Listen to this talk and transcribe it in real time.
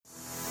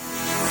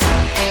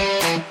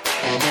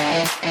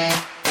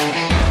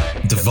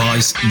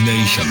Device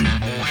Nation.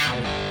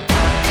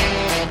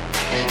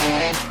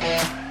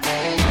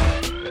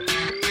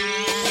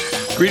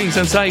 Greetings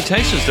and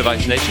salutations,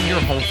 Device Nation.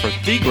 You're home for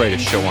the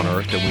greatest show on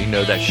earth, and we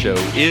know that show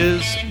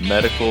is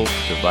Medical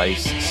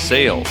Device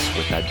Sales,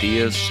 with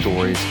ideas,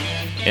 stories,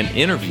 and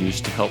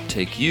interviews to help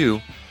take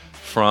you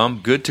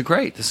from good to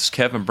great. This is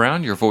Kevin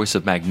Brown, your voice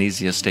of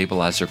magnesia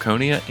stabilized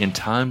zirconia in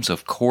times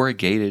of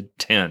corrugated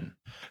tin.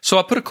 So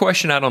I put a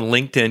question out on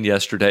LinkedIn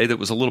yesterday that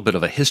was a little bit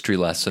of a history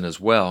lesson as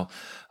well.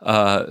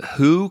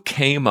 Who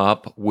came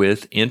up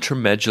with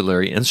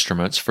intramedullary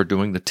instruments for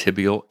doing the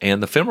tibial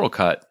and the femoral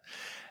cut?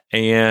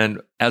 And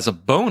as a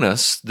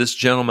bonus, this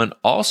gentleman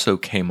also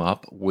came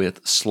up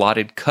with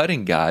slotted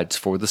cutting guides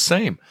for the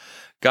same.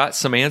 Got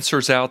some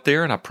answers out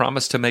there, and I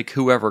promised to make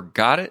whoever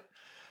got it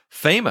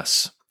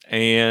famous.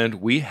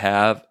 And we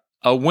have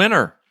a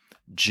winner,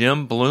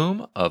 Jim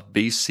Bloom of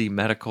BC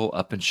Medical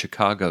up in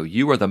Chicago.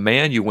 You are the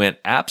man. You went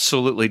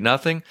absolutely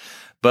nothing,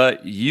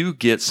 but you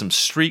get some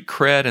street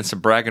cred and some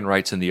bragging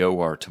rights in the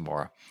OR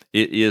tomorrow.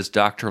 It is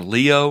Dr.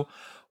 Leo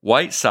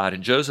Whiteside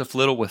and Joseph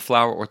Little with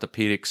Flower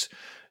Orthopedics.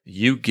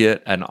 You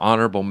get an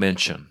honorable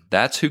mention.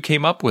 That's who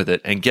came up with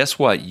it. And guess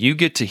what? You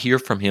get to hear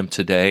from him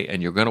today,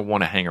 and you're going to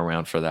want to hang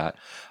around for that.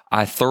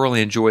 I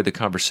thoroughly enjoyed the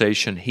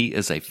conversation. He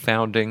is a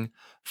founding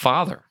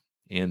father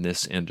in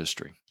this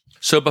industry.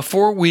 So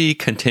before we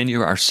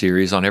continue our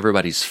series on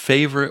everybody's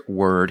favorite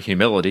word,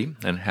 humility,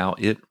 and how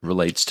it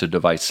relates to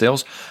device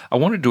sales, I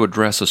wanted to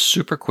address a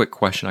super quick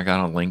question I got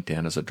on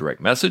LinkedIn as a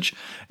direct message,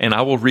 and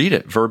I will read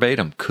it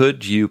verbatim.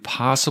 Could you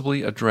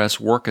possibly address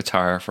work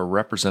attire for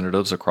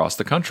representatives across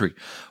the country?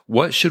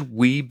 What should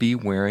we be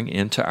wearing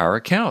into our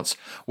accounts?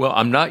 Well,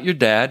 I'm not your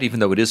dad, even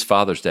though it is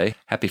Father's Day.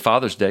 Happy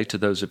Father's Day to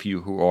those of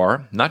you who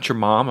are. Not your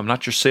mom. I'm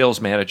not your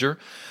sales manager.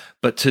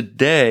 But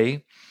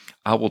today,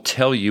 I will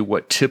tell you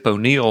what Tip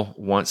O'Neill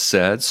once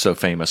said so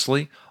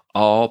famously: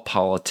 all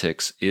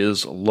politics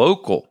is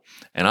local.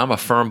 And I'm a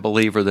firm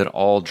believer that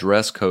all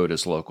dress code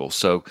is local.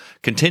 So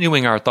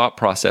continuing our thought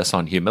process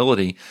on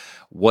humility,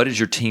 what does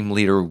your team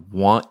leader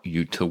want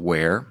you to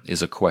wear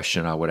is a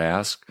question I would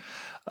ask,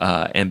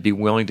 and be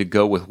willing to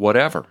go with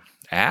whatever.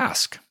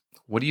 Ask,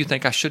 what do you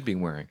think I should be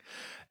wearing?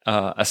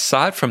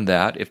 Aside from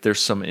that, if there's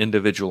some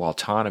individual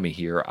autonomy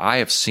here, I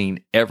have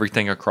seen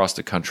everything across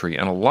the country,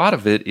 and a lot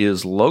of it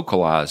is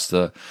localized.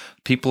 The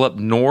people up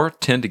north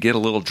tend to get a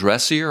little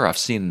dressier. I've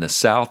seen in the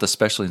south,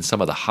 especially in some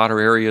of the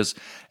hotter areas,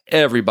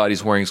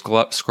 everybody's wearing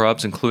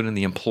scrubs, including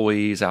the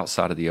employees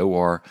outside of the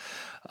OR.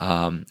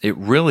 It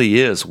really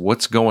is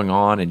what's going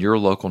on in your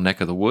local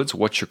neck of the woods,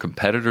 what your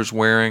competitors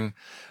wearing.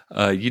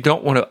 You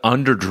don't want to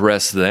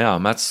underdress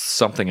them. That's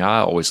something I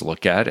always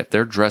look at. If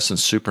they're dressing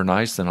super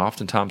nice, then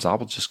oftentimes I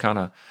will just kind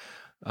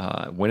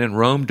of, when in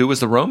Rome, do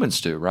as the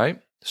Romans do,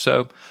 right?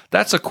 So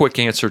that's a quick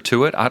answer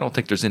to it. I don't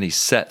think there's any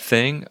set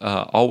thing.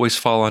 Always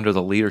fall under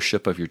the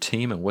leadership of your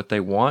team and what they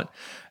want.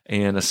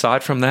 And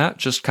aside from that,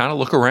 just kind of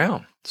look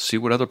around, see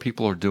what other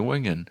people are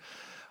doing,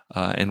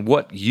 and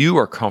what you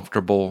are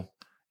comfortable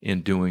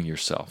in doing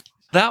yourself.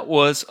 That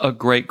was a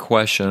great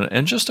question.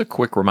 And just a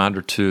quick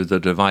reminder to the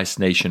Device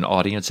Nation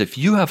audience, if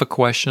you have a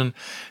question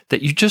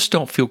that you just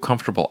don't feel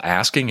comfortable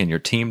asking in your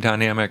team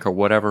dynamic or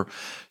whatever,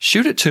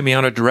 shoot it to me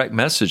on a direct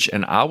message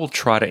and I will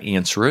try to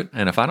answer it.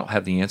 And if I don't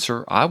have the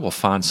answer, I will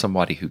find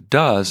somebody who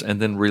does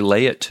and then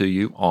relay it to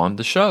you on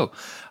the show.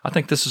 I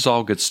think this is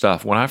all good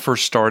stuff. When I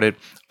first started,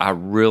 I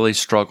really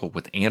struggled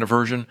with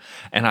anaversion,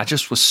 and I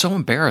just was so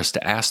embarrassed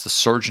to ask the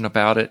surgeon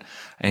about it,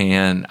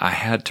 and I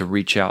had to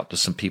reach out to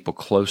some people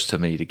close to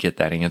me to get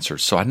that answer.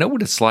 So I know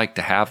what it's like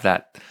to have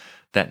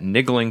that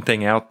niggling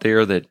thing out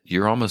there that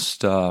you're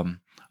almost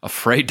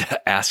afraid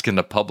to ask in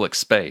the public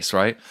space,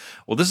 right?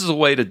 Well, this is a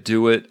way to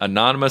do it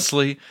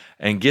anonymously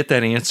and get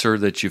that answer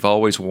that you've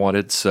always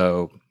wanted.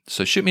 So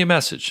shoot me a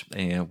message,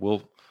 and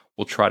we'll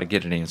try to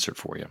get it answered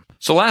for you.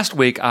 So last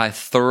week, I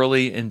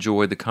thoroughly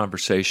enjoyed the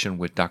conversation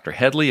with Dr.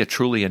 Headley,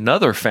 truly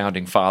another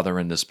founding father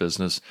in this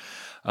business.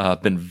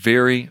 Been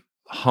very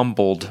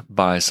humbled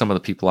by some of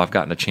the people I've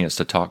gotten a chance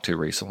to talk to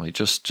recently.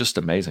 Just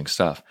amazing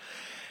stuff.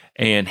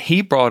 And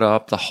he brought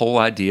up the whole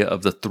idea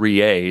of the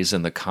 3 A's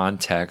in the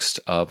context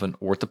of an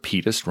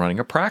orthopedist running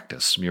a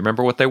practice. You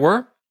remember what they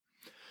were?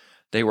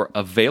 They were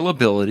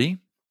availability,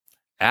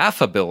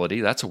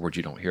 affability, that's a word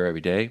you don't hear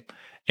every day,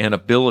 and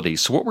ability.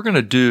 So what we're going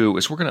to do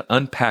is we're going to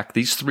unpack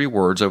these 3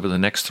 words over the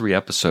next 3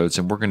 episodes,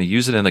 and we're going to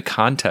use it in the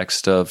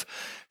context of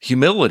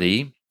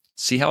humility,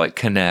 see how it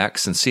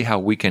connects, and see how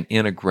we can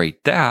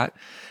integrate that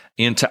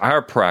into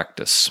our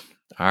practice,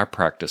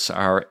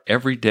 our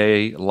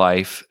everyday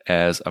life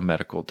as a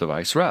medical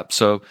device rep.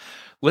 So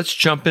let's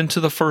jump into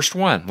the first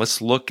one.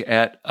 Let's look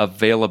at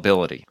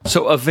availability.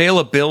 So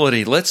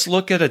availability, let's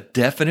look at a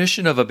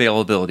definition of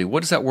availability.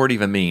 What does that word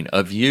even mean?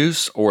 Of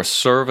use or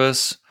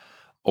service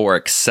or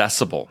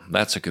accessible.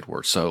 That's a good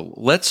word. So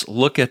let's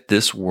look at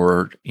this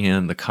word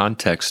in the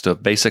context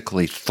of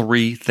basically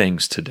 3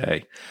 things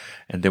today,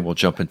 and then we'll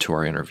jump into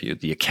our interview.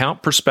 The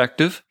account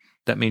perspective,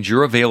 that means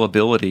your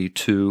availability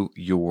to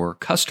your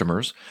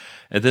customers.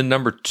 And then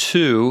number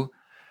 2,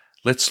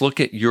 let's look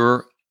at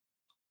your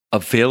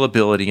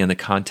availability in the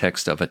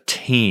context of a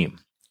team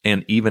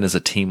and even as a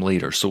team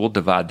leader. So we'll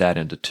divide that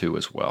into two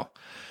as well.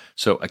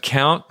 So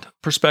account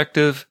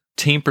perspective,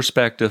 team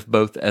perspective,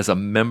 both as a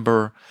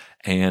member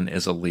and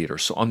as a leader.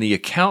 So on the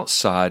account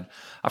side,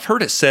 I've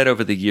heard it said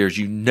over the years,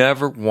 you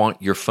never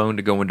want your phone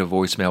to go into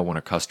voicemail when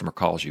a customer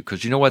calls you,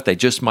 because you know what? They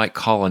just might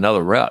call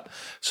another rep.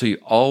 So you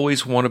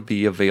always want to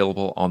be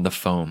available on the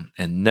phone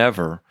and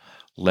never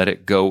let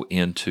it go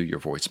into your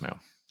voicemail.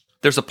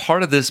 There's a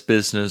part of this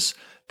business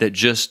that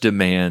just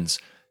demands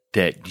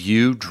that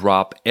you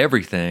drop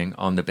everything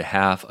on the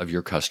behalf of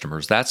your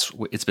customers.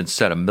 It's been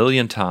said a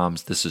million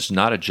times. This is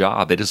not a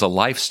job. It is a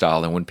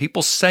lifestyle. And when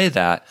people say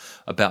that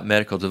about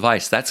medical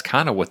device, that's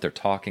kind of what they're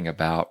talking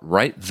about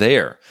right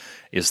there,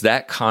 is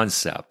that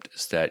concept,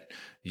 is that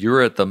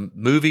you're at the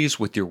movies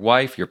with your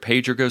wife, your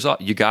pager goes off,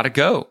 you got to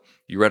go.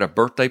 You're at a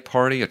birthday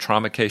party, a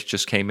trauma case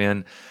just came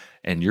in,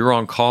 and you're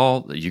on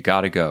call, you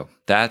got to go.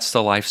 That's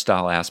the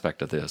lifestyle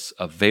aspect of this.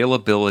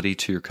 Availability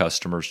to your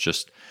customers,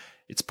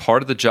 it's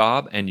part of the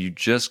job, and you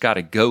just got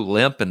to go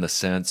limp in the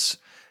sense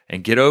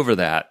and get over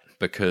that,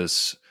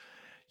 because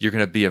you're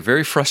going to be a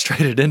very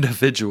frustrated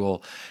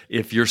individual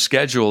if your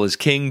schedule is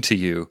king to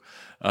you,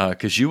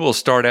 because you will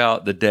start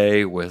out the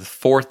day with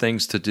 4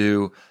 things to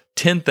do,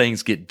 10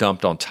 things get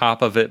dumped on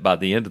top of it. By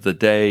the end of the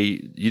day,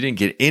 you didn't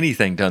get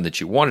anything done that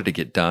you wanted to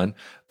get done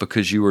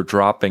because you were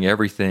dropping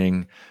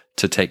everything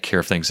to take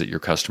care of things that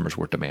your customers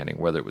were demanding,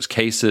 whether it was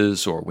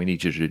cases or we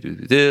need you to do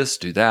this,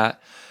 do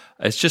that.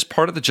 It's just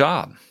part of the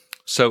job.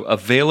 So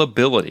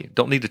availability,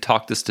 don't need to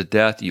talk this to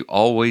death. You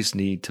always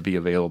need to be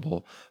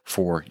available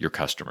for your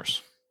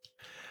customers.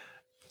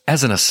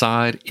 As an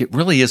aside, it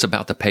really is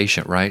about the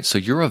patient, right? So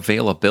your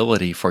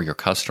availability for your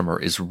customer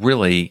is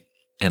really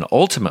and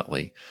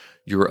ultimately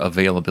your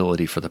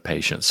availability for the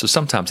patient. So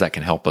sometimes that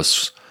can help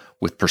us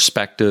with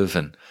perspective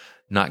and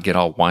not get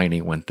all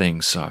whiny when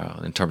things,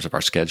 in terms of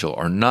our schedule,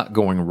 are not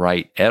going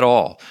right at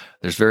all.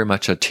 There's very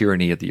much a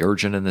tyranny of the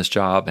urgent in this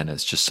job, and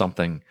it's just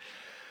something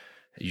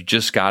you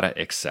just got to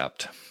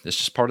accept. It's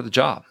just part of the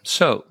job.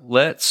 So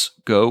let's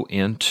go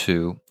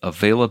into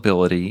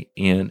availability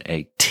in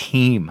a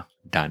team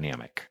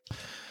dynamic.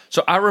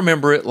 So I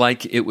remember it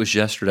like it was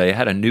yesterday. I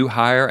had a new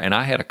hire and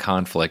I had a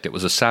conflict. It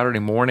was a Saturday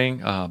morning,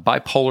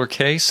 bipolar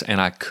case, and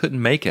I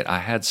couldn't make it. I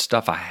had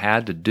stuff I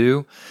had to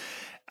do.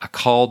 I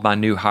called my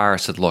new hire. I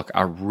said, look,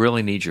 I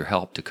really need your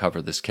help to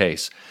cover this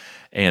case.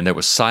 And there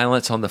was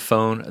silence on the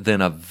phone,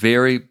 then a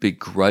very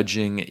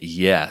begrudging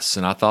yes.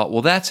 And I thought,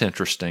 well, that's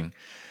interesting.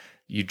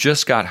 You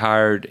just got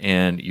hired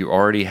and you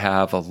already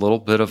have a little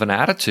bit of an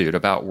attitude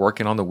about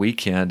working on the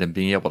weekend and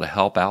being able to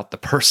help out the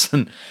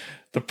person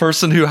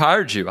who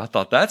hired you. I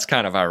thought that's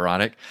kind of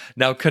ironic.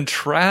 Now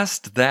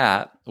contrast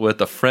that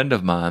with a friend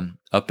of mine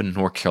up in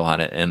North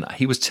Carolina, and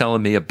he was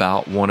telling me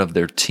about one of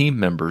their team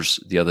members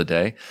the other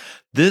day.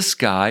 This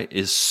guy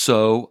is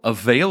so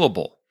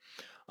available.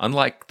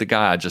 Unlike the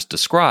guy I just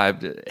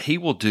described, he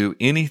will do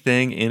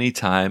anything,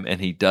 anytime,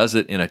 and he does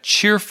it in a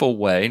cheerful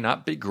way,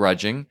 not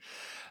begrudging.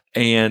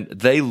 And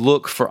they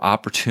look for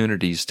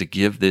opportunities to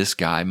give this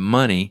guy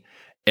money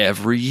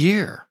every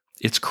year.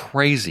 It's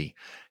crazy.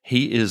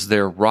 He is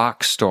their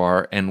rock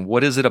star. And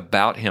what is it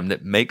about him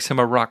that makes him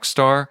a rock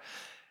star?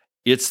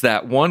 It's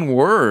that one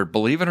word,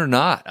 believe it or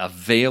not,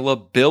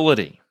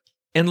 availability.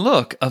 And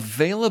look,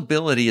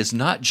 availability is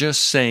not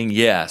just saying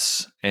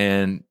yes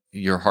and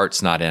your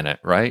heart's not in it,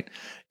 right?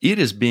 It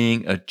is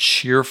being a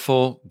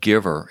cheerful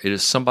giver. It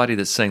is somebody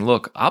that's saying,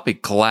 look, I'll be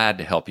glad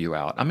to help you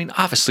out. I mean,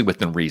 obviously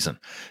within reason.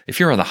 If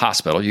you're in the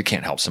hospital, you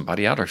can't help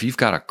somebody out. Or if you've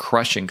got a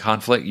crushing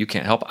conflict, you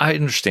can't help. I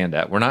understand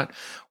that. We're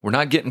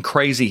not getting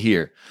crazy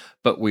here.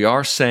 But we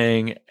are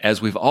saying,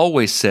 as we've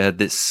always said,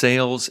 that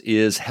sales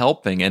is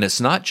helping. And it's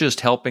not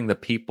just helping the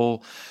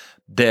people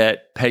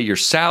that pay your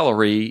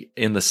salary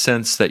in the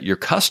sense that your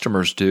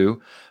customers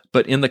do,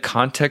 but in the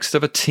context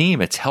of a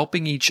team, it's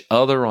helping each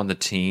other on the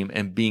team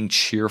and being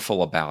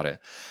cheerful about it.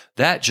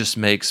 That just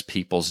makes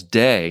people's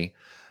day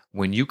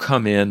when you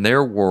come in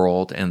their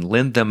world and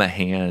lend them a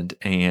hand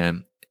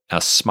and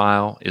a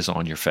smile is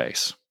on your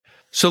face.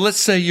 So let's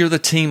say you're the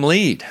team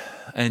lead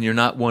and you're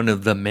not one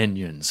of the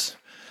minions.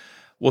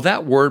 Well,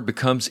 that word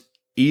becomes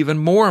even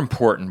more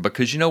important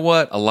because you know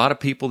what? A lot of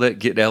people that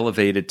get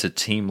elevated to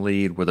team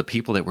lead were the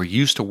people that were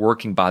used to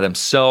working by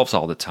themselves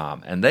all the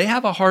time. And they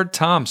have a hard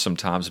time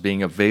sometimes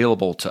being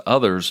available to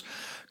others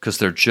because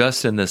they're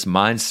just in this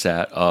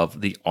mindset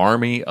of the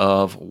army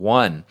of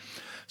one.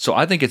 So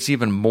I think it's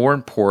even more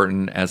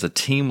important as a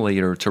team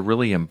leader to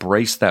really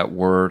embrace that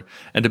word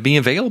and to be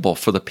available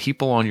for the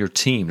people on your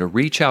team, to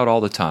reach out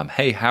all the time.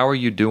 Hey, how are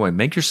you doing?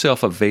 Make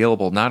yourself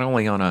available not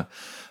only on a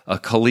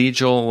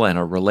collegial and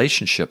a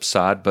relationship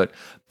side, but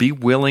be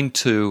willing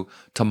to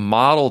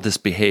model this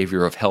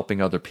behavior of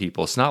helping other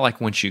people. It's not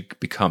like once you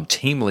become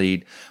team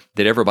lead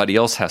that everybody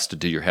else has to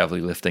do your heavy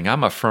lifting.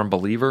 I'm a firm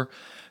believer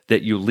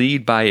that you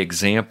lead by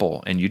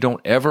example and you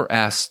don't ever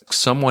ask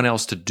someone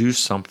else to do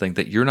something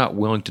that you're not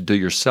willing to do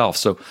yourself.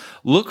 So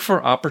look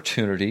for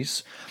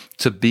opportunities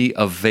to be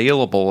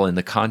available in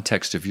the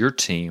context of your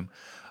team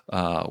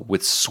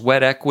with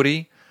sweat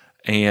equity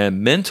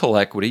and mental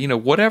equity,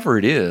 whatever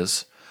it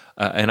is.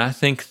 And I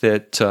think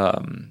that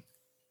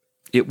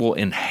it will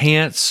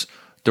enhance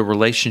the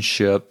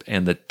relationship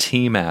and the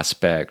team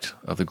aspect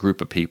of the group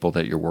of people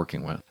that you're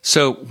working with.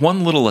 So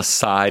one little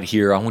aside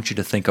here, I want you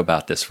to think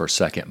about this for a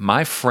second.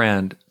 My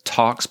friend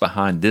talks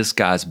behind this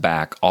guy's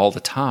back all the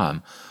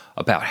time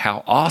about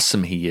how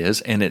awesome he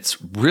is, and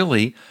it's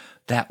really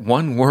that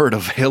one word,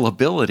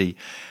 availability.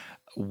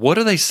 What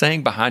are they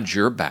saying behind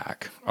your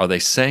back? Are they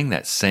saying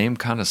that same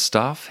kind of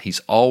stuff?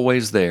 He's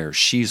always there.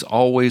 She's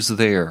always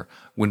there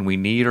when we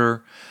need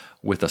her,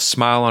 with a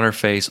smile on her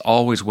face,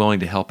 always willing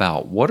to help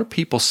out. What are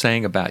people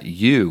saying about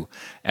you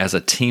as a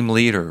team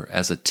leader,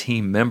 as a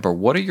team member?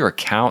 What are your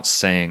accounts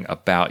saying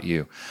about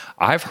you?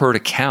 I've heard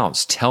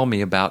accounts tell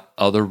me about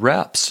other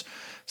reps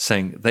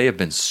saying they have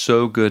been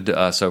so good to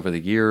us over the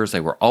years.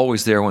 They were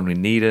always there when we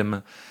need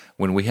them.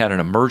 When we had an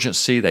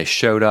emergency, they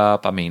showed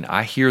up. I mean,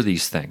 I hear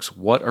these things.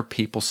 What are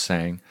people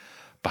saying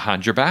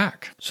behind your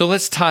back? So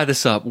let's tie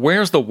this up.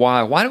 Where's the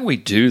why? Why do we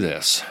do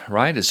this,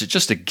 right? Is it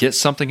just to get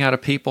something out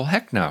of people?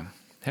 Heck no.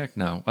 Heck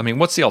no. I mean,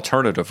 what's the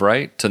alternative,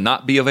 right? To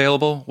not be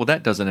available? Well,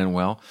 that doesn't end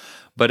well.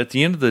 But at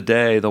the end of the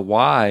day, the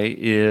why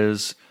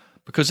is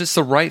because it's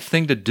the right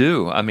thing to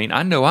do. I mean,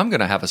 I know I'm going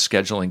to have a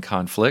scheduling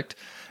conflict,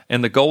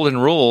 and the golden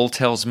rule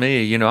tells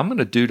me, I'm going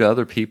to do to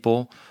other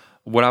people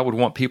what I would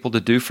want people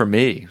to do for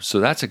me. So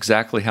that's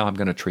exactly how I'm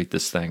going to treat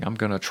this thing. I'm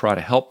going to try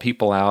to help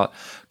people out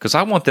because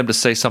I want them to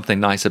say something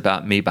nice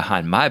about me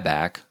behind my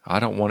back. I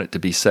don't want it to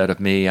be said of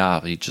me,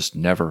 he just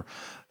never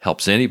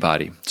helps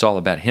anybody. It's all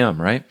about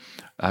him, right?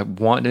 I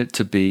want it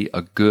to be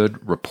a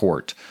good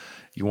report.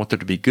 You want there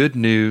to be good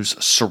news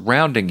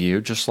surrounding you,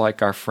 just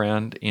like our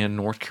friend in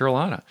North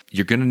Carolina.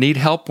 You're going to need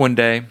help one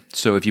day.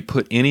 So if you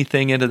put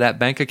anything into that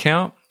bank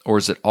account, or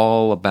is it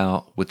all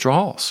about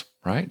withdrawals,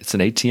 right? It's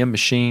an ATM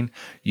machine.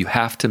 You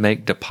have to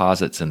make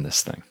deposits in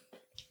this thing.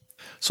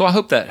 So I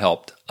hope that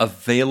helped.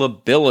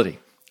 Availability.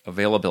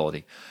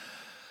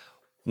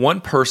 One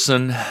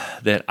person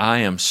that I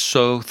am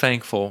so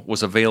thankful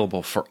was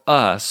available for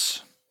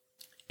us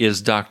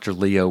is Dr.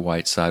 Leo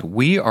Whiteside.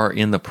 We are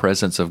in the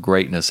presence of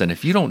greatness. And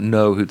if you don't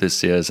know who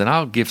this is, and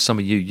I'll give some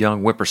of you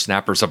young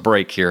whippersnappers a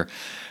break here,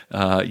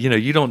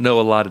 you don't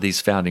know a lot of these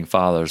founding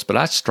fathers, but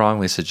I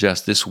strongly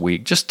suggest this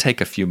week, just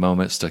take a few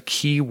moments to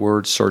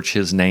keyword search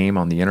his name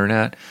on the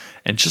internet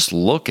and just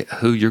look at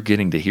who you're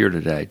getting to hear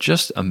today.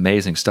 Just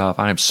amazing stuff.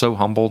 I am so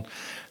humbled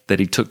that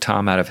he took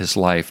time out of his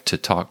life to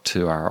talk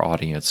to our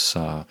audience.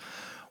 We're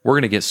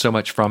going to get so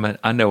much from it.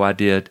 I know I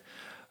did.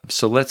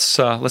 So let's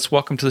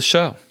welcome to the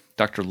show,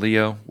 Dr.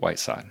 Leo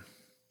Whiteside.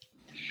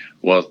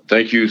 Well,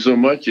 thank you so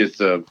much.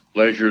 It's a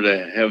pleasure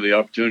to have the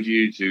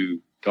opportunity to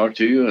talk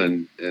to you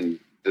and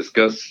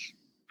discuss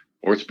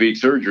orthopedic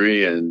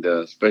surgery and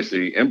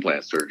especially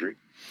implant surgery.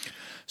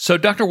 So,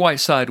 Dr.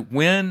 Whiteside,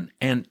 when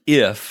and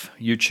if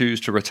you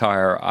choose to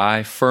retire,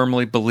 I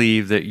firmly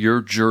believe that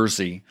your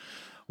jersey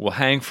will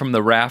hang from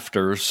the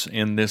rafters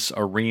in this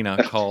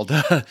arena called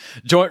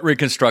joint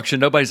reconstruction.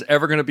 Nobody's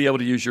ever going to be able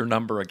to use your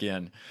number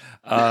again.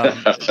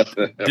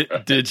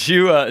 Did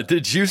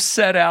you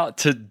set out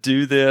to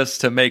do this,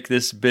 to make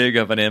this big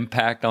of an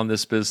impact on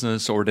this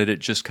business, or did it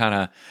just kind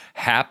of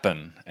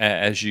happen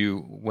as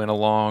you went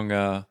along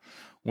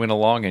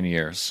in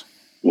years?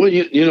 Well,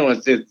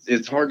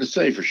 it's hard to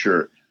say for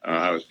sure.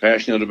 I was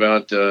passionate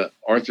about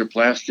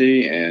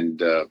arthroplasty and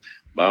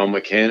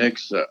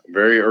biomechanics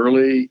very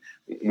early.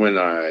 When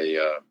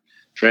I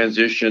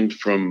transitioned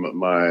from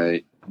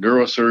my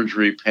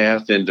neurosurgery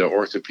path into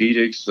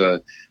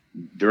orthopedics,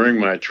 during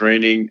my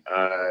training,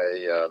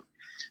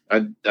 I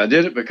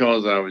did it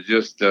because I was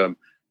just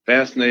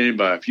fascinated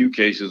by a few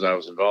cases I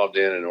was involved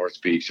in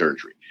orthopedic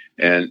surgery.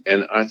 And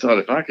I thought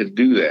if I could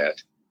do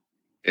that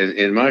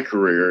in my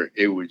career,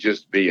 it would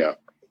just be a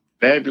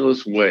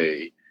fabulous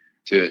way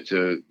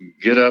to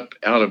get up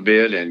out of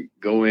bed and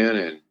go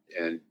in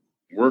and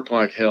work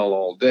like hell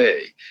all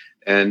day.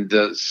 And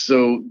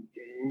so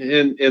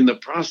in the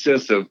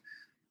process of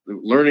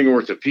learning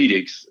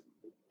orthopedics,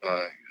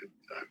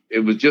 it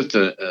was just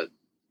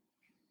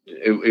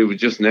it was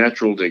just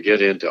natural to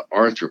get into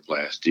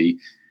arthroplasty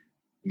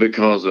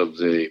because of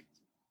the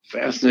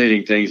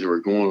fascinating things that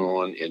were going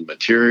on in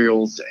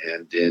materials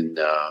and in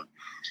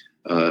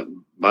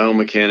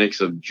biomechanics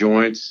of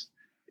joints.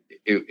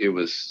 It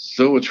was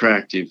so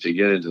attractive to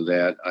get into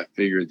that. I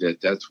figured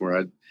that that's where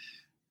I'd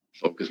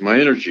focus my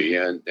energy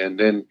and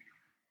then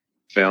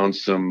found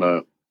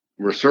some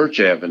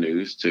research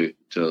avenues to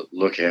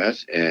look at.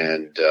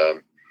 And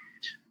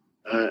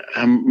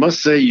I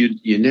must say,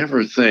 you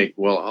never think,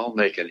 well, I'll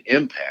make an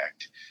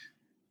impact.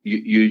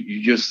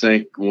 You just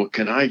think, well,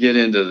 can I get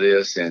into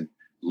this and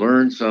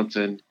learn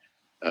something,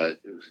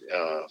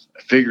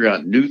 figure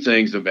out new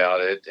things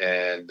about it,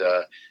 and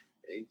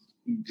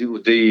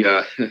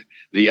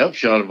the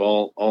upshot of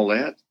all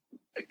that,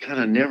 it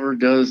kind of never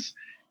does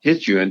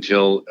hit you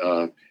until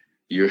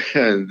you're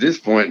at this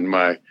point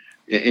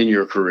in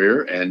your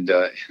career, and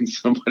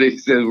somebody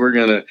says, we're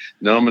going to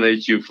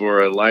nominate you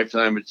for a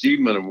Lifetime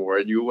Achievement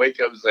Award. And you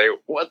wake up and say,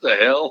 what the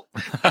hell?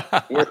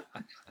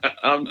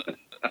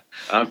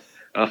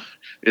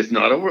 It's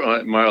not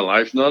over. My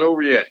life's not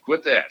over yet.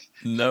 Quit that.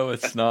 No,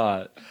 it's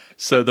not.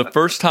 So the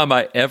first time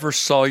I ever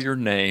saw your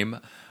name,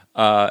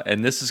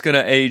 and this is going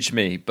to age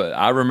me, but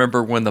I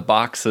remember when the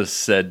boxes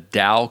said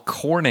Dow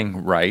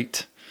Corning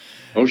Right.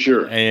 Oh,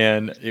 sure.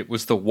 And it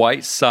was the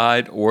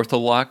Whiteside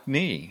Ortholog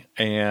knee.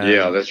 And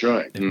yeah, that's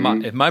right.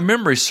 If my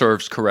memory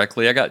serves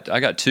correctly, I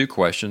got two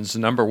questions.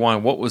 Number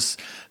one, what was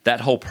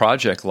that whole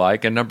project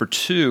like? And number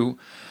two,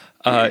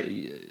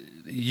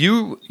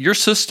 your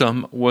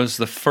system was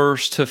the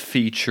first to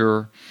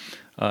feature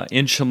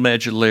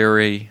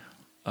intramedullary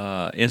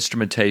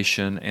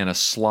instrumentation and a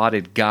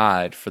slotted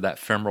guide for that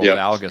femoral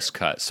valgus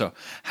cut. So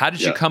how did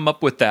you come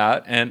up with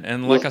that?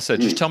 And like I said,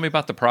 just tell me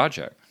about the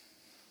project.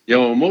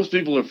 Most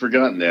people have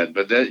forgotten that,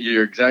 but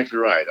you're exactly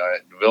right. I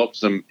developed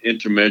some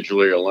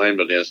intramedullary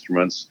alignment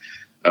instruments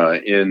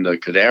in the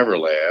cadaver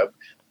lab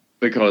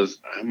because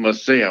I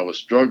must say I was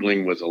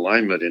struggling with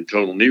alignment in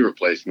total knee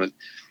replacement.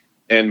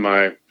 And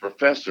my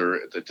professor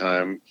at the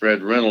time,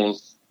 Fred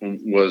Reynolds,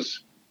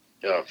 was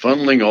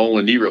funneling all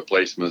the knee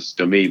replacements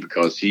to me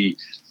because he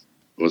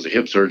was a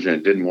hip surgeon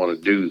and didn't want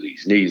to do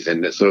these knees.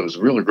 And so it was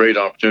a really great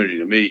opportunity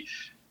to me.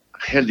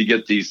 I had to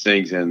get these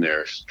things in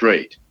there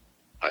straight.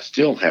 I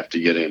still have to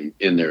get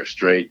in there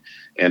straight.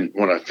 And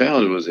what I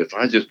found was if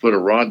I just put a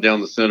rod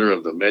down the center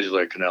of the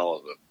medullary canal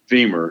of the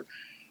femur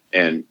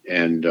and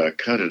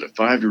cut at a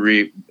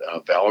 5-degree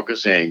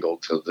valgus angle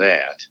to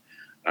that,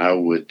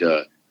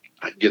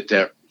 I'd get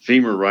that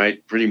femur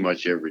right pretty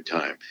much every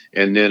time.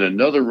 And then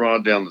another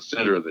rod down the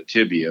center of the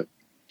tibia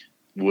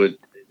would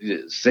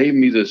save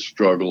me the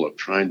struggle of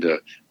trying to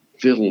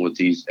fiddle with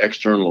these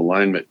external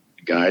alignment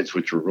guides,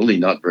 which were really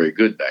not very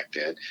good back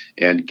then,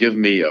 and give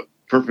me a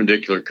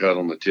perpendicular cut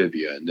on the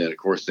tibia. And then, of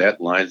course,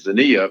 that lines the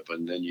knee up,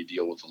 and then you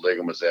deal with the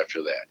ligaments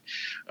after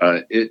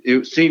that.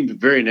 It seemed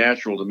very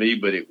natural to me,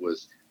 but it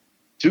was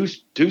too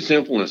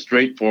simple and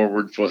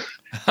straightforward for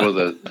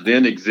the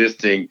then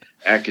existing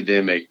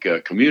academic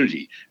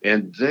community.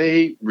 And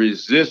they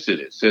resisted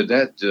it, said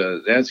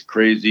that's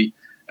crazy.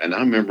 And I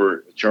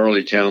remember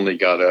Charlie Townley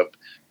got up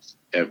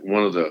at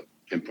one of the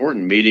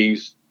important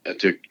meetings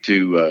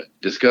to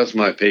discuss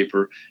my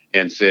paper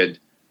and said,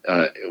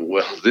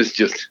 well, this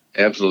just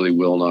absolutely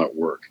will not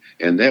work.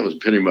 And that was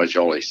pretty much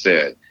all he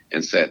said,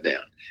 and sat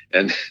down.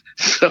 And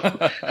so,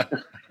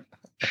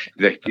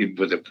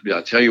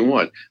 I'll tell you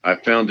what, I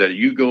found that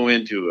you go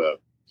into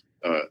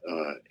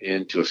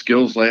a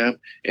skills lab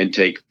and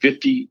take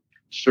 50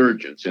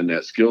 surgeons in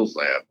that skills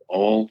lab,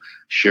 all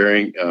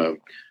sharing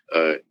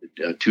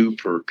 2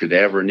 per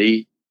cadaver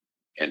knee,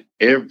 and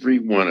every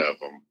one of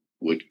them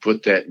would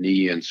put that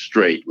knee in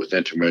straight with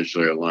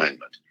intramedullary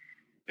alignment.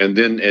 And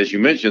then, as you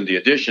mentioned, the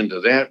addition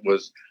to that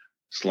was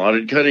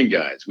slotted cutting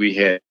guides. We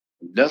had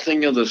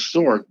nothing of the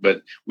sort,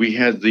 but we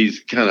had these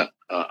kind of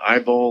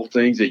eyeball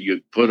things that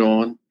you'd put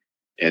on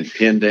and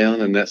pin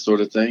down and that sort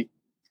of thing,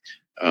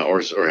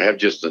 or have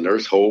just a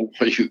nurse hole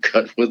where you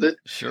cut with it.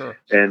 Sure.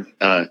 And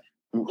I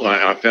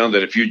found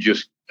that if you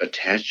just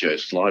attach a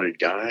slotted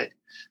guide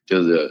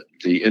to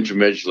the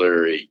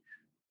intramedullary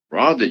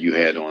rod that you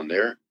had on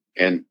there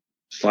and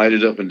slide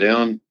it up and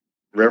down,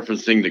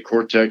 referencing the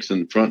cortex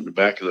in front and the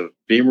back of the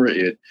femur,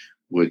 it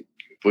would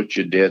put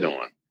you dead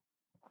on.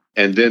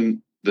 And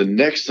then the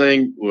next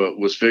thing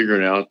was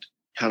figuring out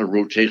how to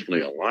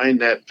rotationally align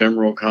that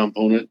femoral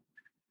component.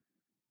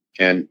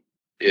 And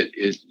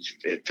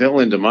it fell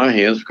into my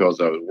hands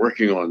because I was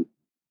working on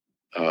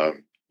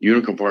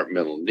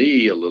unicompartmental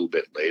knee a little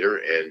bit later,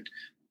 and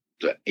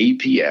the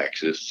AP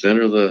axis,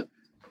 center of the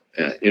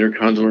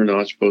intercondylar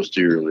notch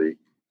posteriorly,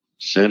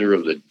 center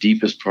of the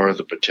deepest part of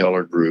the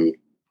patellar groove,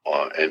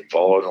 and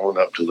followed on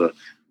up to the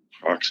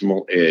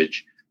proximal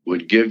edge,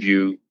 would give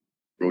you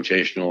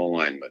rotational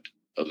alignment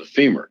of the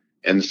femur.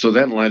 And so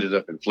that lined it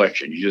up in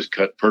flexion. You just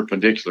cut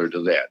perpendicular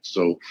to that.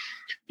 So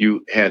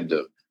you had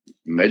the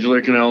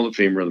medullary canal of the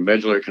femur, the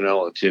medullary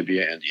canal of the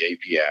tibia, and the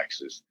AP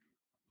axis.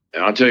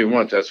 And I'll tell you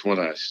what, that's what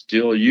I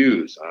still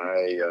use.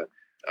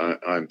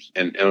 I'm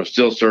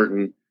still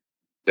certain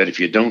that if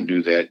you don't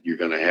do that, you're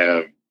going to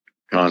have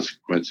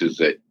consequences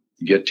that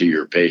get to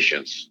your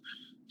patients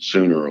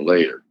sooner or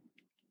later.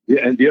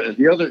 Yeah, and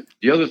the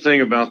other thing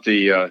about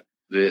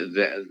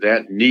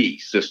that knee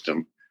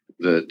system,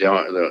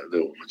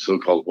 the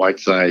so-called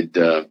Whiteside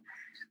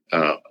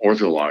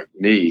Ortholog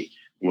knee,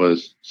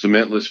 was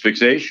cementless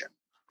fixation,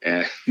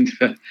 and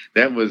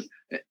that was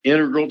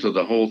integral to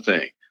the whole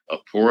thing. A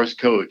porous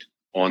coat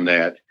on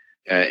that,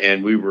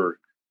 and we were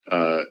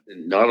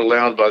not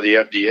allowed by the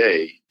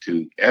FDA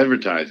to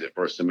advertise it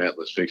for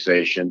cementless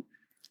fixation,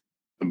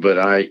 but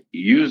I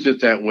used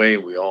it that way.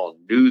 We all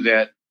knew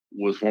that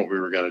was what we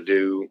were going to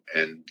do,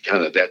 and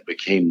kind of that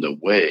became the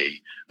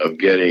way of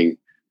getting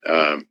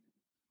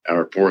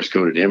our porous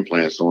coated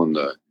implants on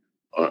the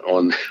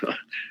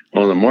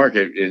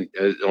market.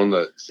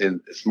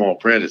 In small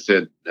print, it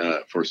said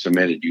for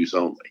cemented use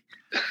only.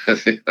 I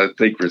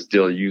think we're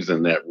still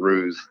using that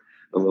ruse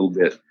a little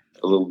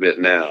bit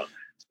now.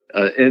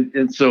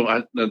 And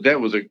so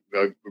that was a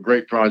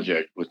great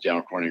project with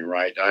Dow Corning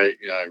Wright. I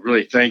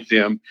really thank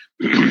them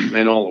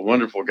and all the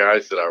wonderful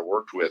guys that I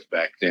worked with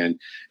back then,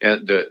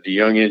 and the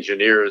young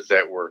engineers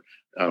that were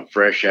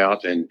fresh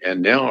out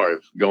and now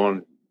have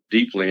gone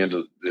deeply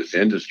into this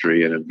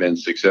industry and have been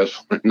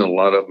successful, and a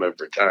lot of them have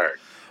retired.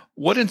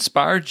 What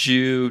inspired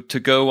you to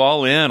go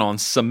all in on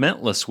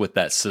cementless with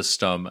that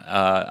system?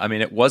 I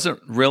mean, it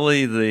wasn't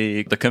really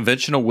the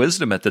conventional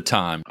wisdom at the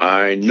time.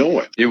 I know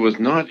it. It was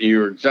not.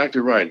 You're exactly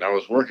right. And I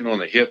was working on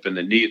the hip and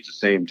the knee at the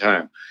same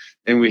time.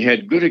 And we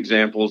had good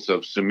examples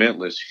of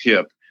cementless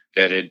hip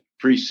that had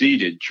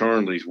preceded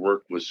Charnley's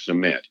work with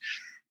cement.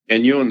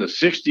 And, in the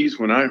 60s,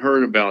 when I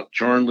heard about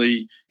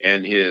Charnley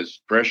and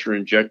his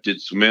pressure-injected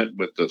cement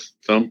with the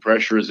thumb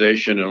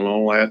pressurization and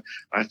all that,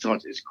 I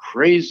thought it's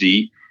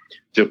crazy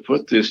to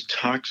put this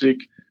toxic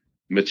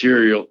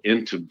material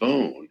into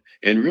bone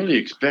and really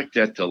expect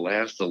that to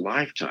last a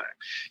lifetime.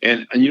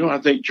 And I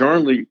think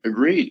Charnley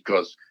agreed,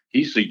 because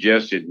he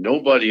suggested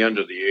nobody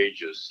under the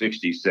age of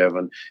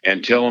 67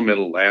 and tell them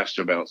it'll last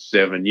about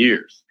 7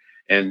 years.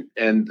 And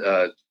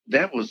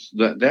that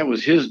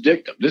was his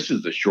dictum. This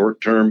is the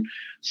short-term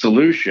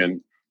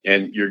solution,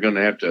 and you're going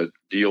to have to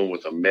deal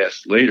with a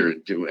mess later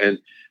too. And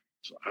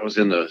so I was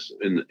in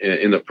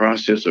the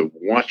process of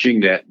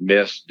watching that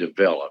mess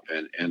develop,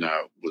 and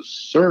I was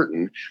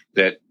certain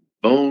that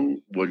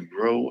bone would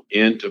grow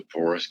into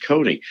porous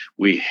coating.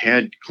 We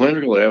had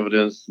clinical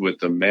evidence with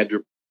the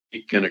Madripoor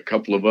and a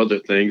couple of other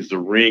things, the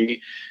ring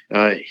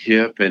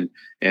hip and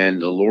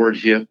the Lord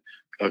hip,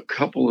 a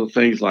couple of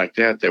things like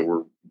that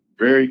were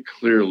very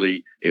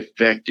clearly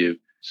effective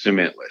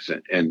cementless.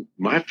 And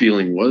my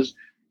feeling was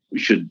we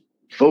should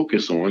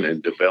focus on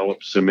and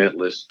develop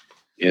cementless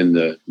in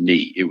the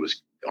knee. It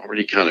was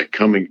already kind of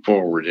coming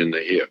forward in the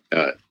hip.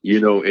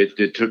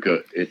 It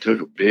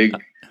took a big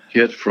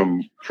hit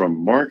from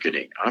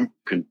marketing. I'm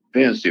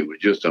convinced it was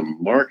just a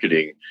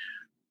marketing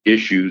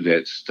issue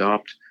that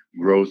stopped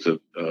growth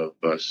of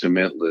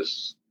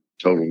cementless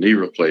total knee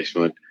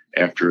replacement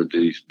after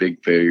these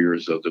big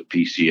failures of the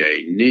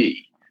PCA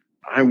knee.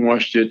 I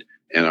watched it,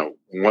 and I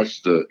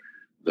watched the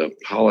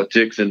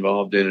politics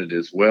involved in it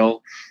as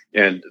well.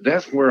 And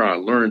that's where I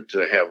learned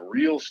to have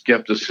real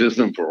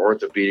skepticism for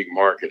orthopedic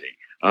marketing.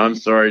 I'm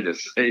sorry to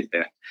say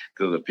that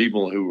to the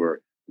people who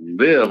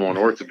live on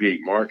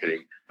orthopedic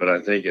marketing, but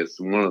I think it's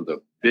one of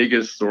the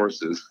biggest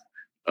sources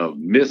of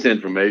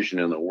misinformation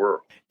in the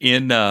world.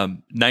 In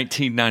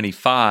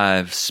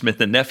 1995, Smith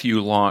 & Nephew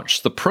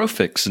launched the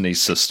Profix knee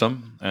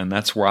system, and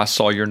that's where I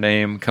saw your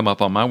name come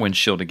up on my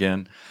windshield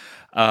again.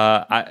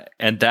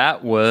 And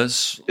that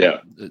was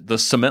the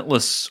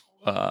cementless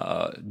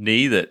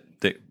knee that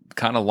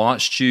kind of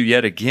launched you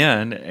yet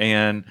again.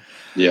 And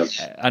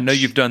I know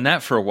you've done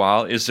that for a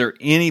while. Is there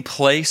any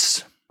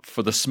place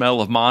for the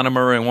smell of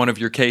monomer in one of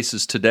your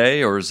cases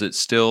today, or is it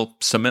still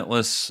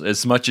cementless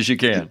as much as you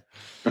can?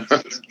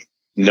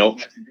 No,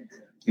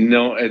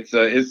 it's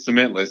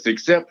cementless,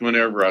 except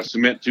whenever I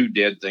cement two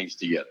dead things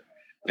together.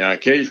 Now,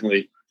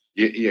 occasionally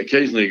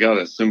you got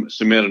to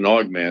cement an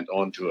augment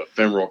onto a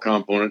femoral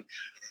component,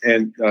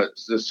 and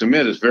the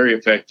cement is very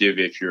effective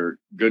if you're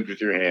good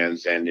with your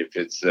hands and if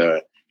it's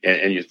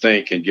and you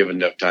think and give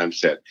enough time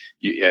set.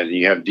 And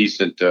you have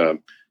decent,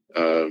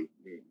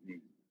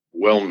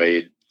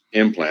 well-made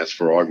implants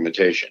for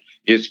augmentation.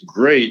 It's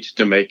great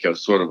to make a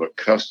sort of a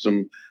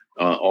custom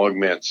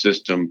augment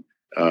system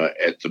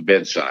at the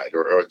bedside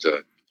or at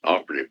the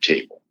operative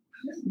table.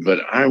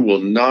 But I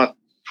will not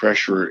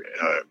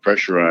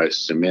pressurize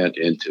cement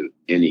into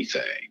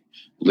anything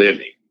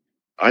living.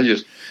 I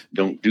just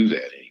don't do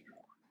that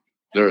anymore.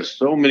 There are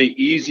so many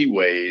easy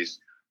ways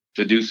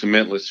to do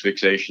cementless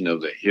fixation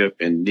of the hip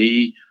and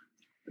knee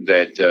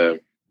that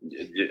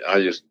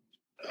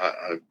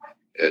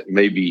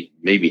maybe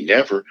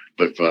never,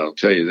 but I'll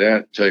tell you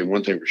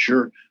one thing for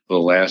sure. For the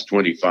last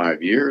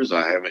 25 years,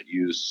 I haven't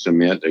used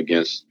cement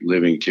against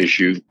living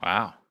tissue.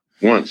 Wow.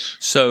 Once.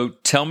 So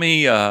tell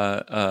me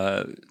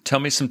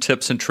some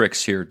tips and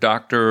tricks here.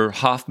 Dr.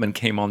 Hoffman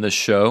came on this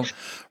show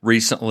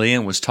recently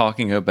and was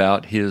talking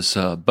about his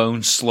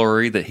bone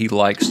slurry that he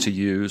likes to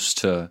use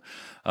to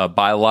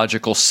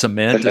biological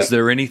cement. Is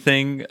there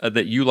anything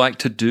that you like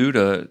to do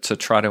to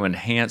try to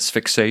enhance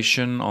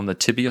fixation on the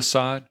tibia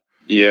side?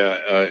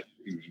 Yeah,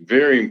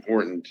 very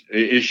important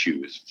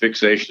issue is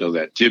fixation of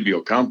that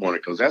tibial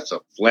component, because that's a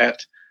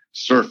flat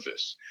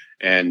surface.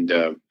 And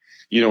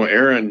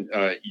Aaron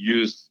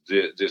used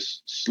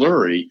this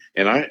slurry,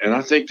 and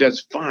I think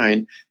that's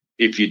fine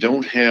if you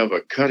don't have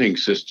a cutting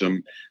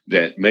system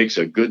that makes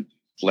a good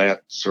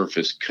flat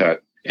surface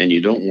cut, and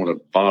you don't want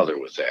to bother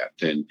with that.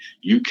 Then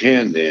you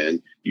can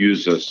then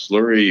use a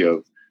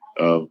slurry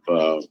of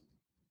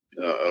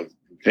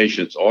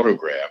patient's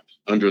autograft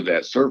under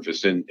that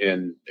surface,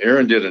 and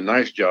Aaron did a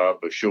nice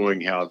job of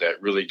showing how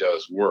that really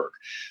does work.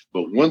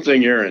 But one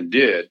thing Aaron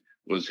did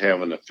was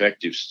have an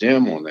effective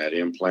stem on that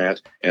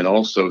implant and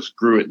also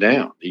screw it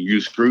down. He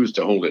used screws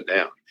to hold it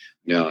down.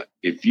 Now,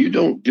 if you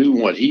don't do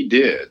what he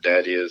did,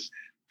 that is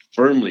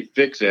firmly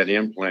fix that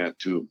implant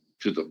to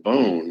the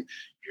bone,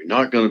 you're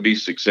not going to be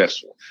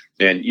successful.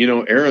 And,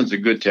 Aaron's a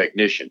good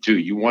technician too.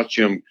 You watch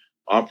him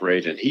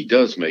operate and he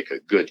does make a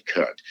good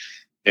cut.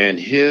 And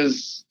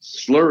his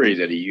slurry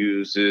that he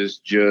uses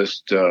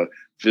just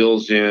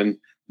fills in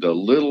the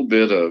little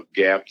bit of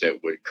gap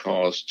that would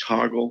cause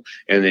toggle,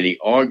 and then he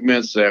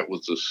augments that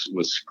with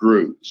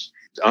screws.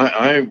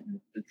 I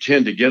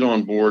tend to get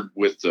on board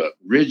with the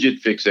rigid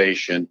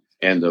fixation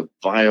and the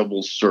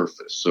viable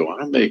surface. So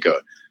I make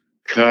a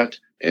cut,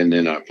 and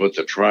then I put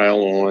the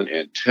trial on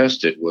and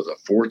test it with a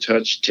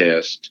 4-touch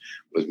test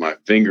with my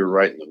finger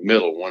right in the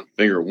middle,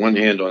 one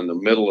hand on the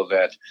middle of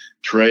that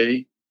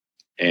tray,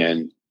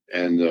 and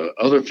the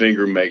other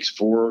finger makes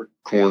 4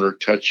 corner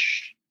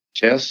touch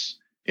tests.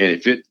 And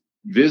if it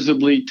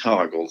visibly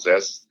toggles,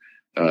 that's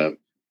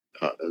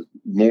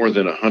more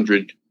than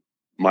 100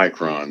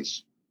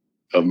 microns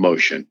of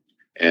motion.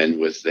 And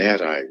with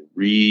that, I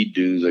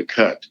redo the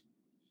cut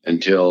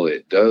until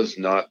it does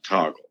not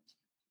toggle.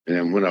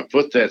 And when I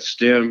put that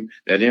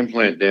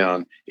implant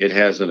down, it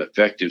has an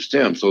effective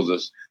stem. So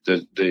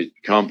the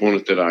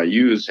component that I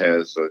use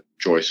has a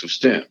choice of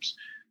stems,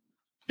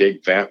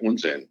 big fat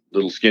ones and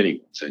little skinny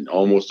ones, and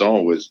almost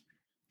always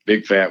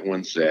big fat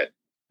ones that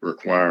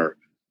require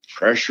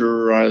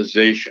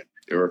pressurization.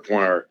 They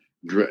require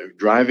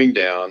driving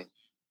down,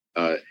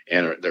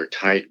 and they're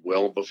tight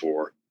well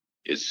before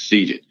it's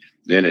seated.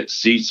 Then it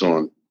seats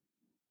on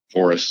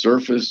porous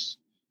surface,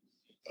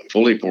 a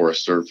fully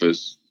porous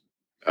surface,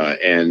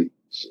 and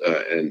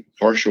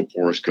partial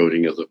porous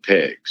coating of the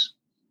pegs,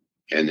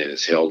 and then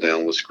it's held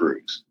down with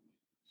screws.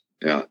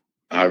 Now,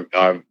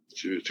 I've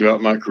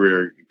throughout my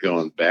career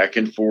gone back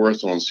and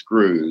forth on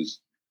screws.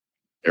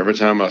 Every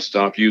time I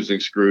stop using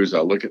screws,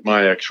 I look at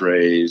my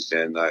x-rays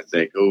and I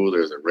think, oh,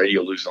 there's a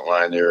radiolucent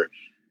line there.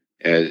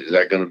 And is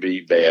that going to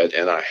be bad?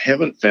 And I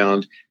haven't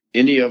found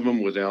any of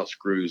them without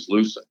screws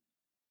loosened.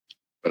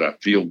 But I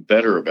feel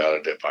better about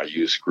it if I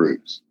use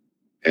screws.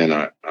 And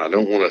I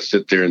don't want to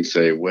sit there and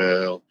say,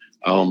 well,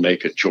 I'll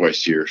make a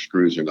choice here,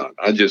 screws or not.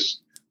 I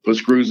just put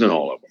screws in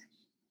all of them.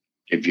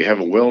 If you have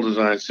a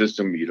well-designed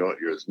system,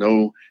 there's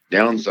no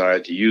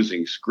downside to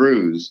using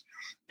screws.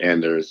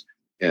 And there's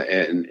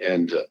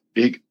and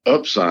big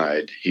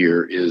upside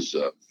here is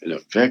an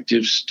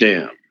effective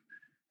stem.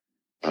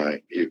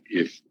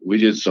 If we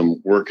did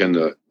some work in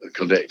the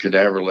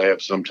cadaver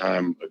lab some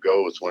time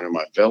ago with one of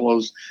my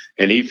fellows,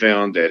 and he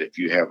found that if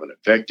you have an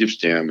effective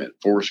stem and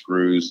 4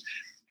 screws,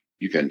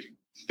 you can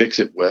fix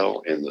it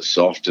well in the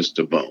softest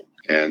of bone.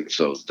 And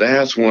so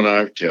that's when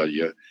I tell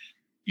you,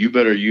 you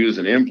better use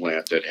an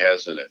implant that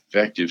has an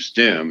effective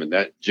stem, and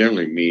that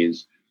generally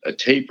means a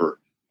taper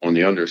on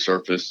the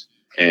undersurface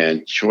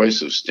and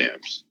choice of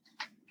stems.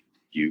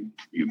 You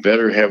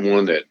better have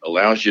one that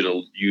allows you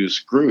to use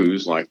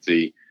screws like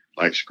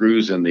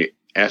screws in the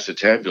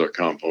acetabular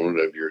component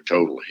of your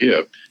total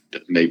hip.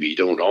 That maybe you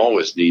don't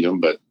always need them,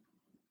 but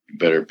you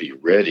better be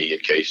ready in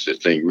case the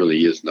thing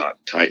really is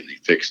not tightly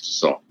fixed to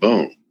soft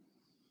bone.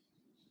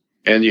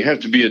 And you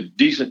have to be a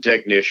decent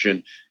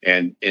technician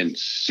and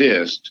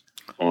insist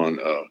on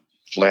a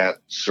flat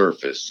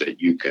surface that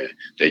you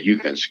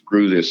can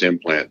screw this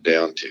implant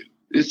down to.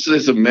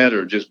 It's a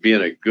matter of just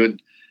being a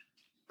good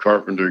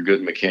carpenter,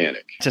 good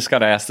mechanic. Just got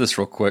to ask this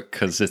real quick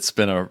because it's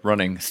been a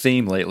running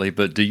theme lately,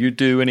 but do you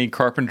do any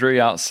carpentry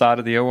outside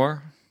of the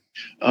OR?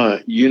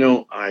 I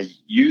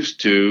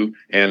used to,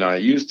 and I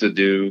used to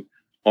do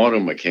auto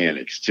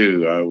mechanics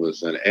too. I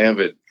was an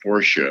avid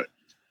Porsche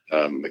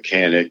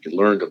mechanic,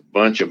 learned a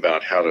bunch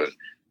about how to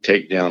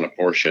take down a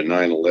Porsche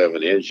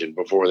 911 engine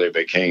before they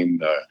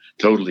became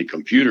totally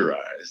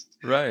computerized.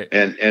 Right.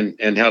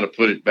 And how to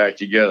put it back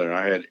together.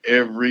 I had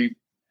every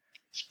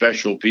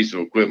special piece of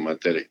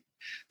equipment that it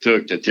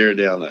took to tear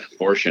down a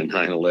Porsche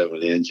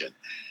 911 engine.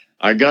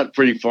 I got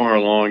pretty far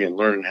along in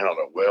learning how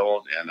to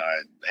weld, and I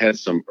had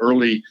some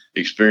early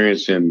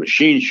experience in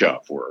machine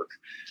shop work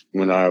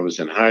when I was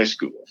in high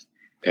school,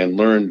 and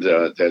learned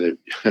that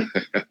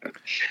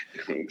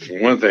for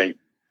one thing,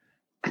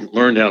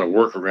 learned how to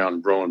work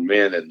around grown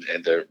men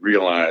and to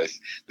realize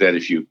that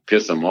if you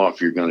piss them off,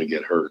 you're going to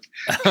get hurt.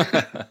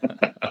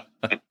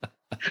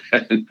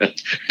 and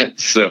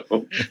so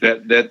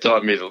that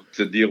taught me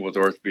to deal with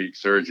orthopedic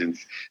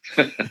surgeons.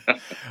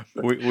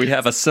 we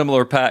have a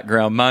similar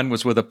background. Mine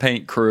was with a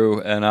paint crew,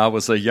 and I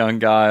was a young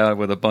guy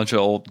with a bunch of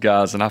old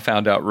guys, and I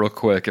found out real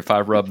quick if I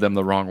rubbed them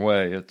the wrong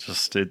way,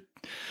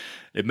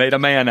 it made a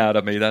man out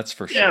of me, that's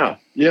for sure.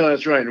 Yeah,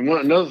 that's right. And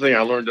another thing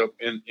I learned up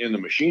in the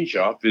machine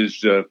shop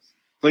is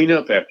clean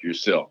up after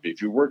yourself.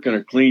 If you work in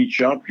a clean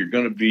shop, you're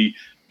going to be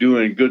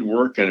doing good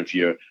work, and if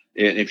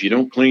you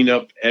don't clean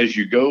up as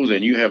you go,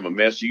 then you have a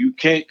mess you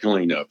can't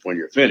clean up when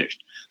you're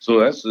finished. So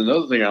that's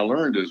another thing I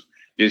learned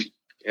is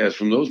as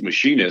from those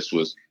machinists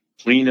was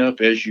clean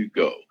up as you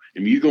go.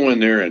 If you go in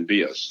there and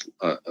be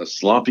a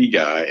sloppy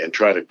guy and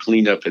try to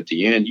clean up at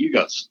the end, you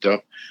got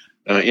stuff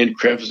in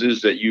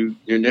crevices that you're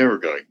never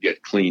going to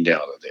get cleaned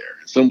out of there.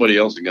 Somebody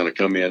else is going to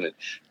come in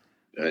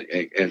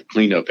and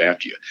clean up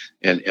after you.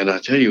 And I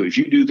tell you, if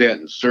you do that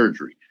in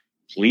surgery,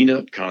 clean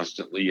up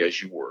constantly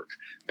as you work.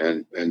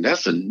 And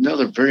that's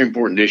another very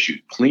important issue.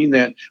 Clean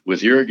that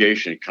with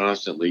irrigation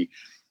constantly.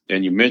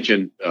 And you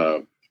mentioned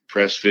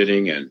press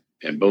fitting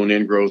and bone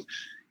ingrowth.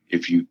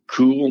 If you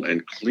cool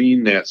and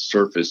clean that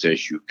surface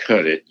as you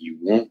cut it, you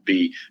won't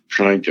be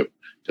trying to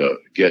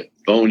get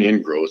bone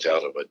ingrowth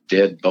out of a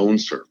dead bone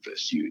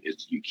surface.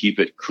 You keep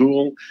it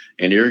cool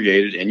and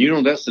irrigated.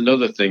 And that's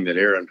another thing that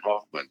Aaron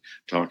Hoffman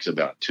talks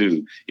about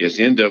too, is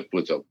end up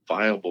with a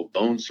viable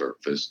bone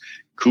surface,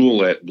 cool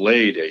that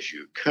blade as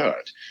you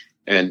cut,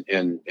 and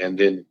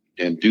then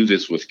do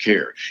this with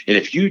care. And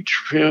if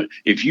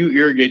you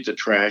irrigate the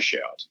trash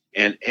out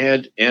and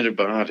add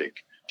antibiotic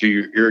to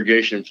your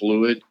irrigation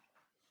fluid,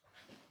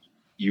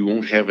 you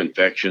won't have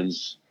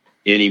infections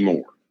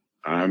anymore.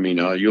 I mean,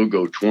 you'll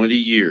go 20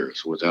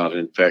 years without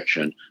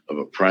infection of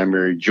a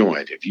primary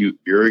joint if you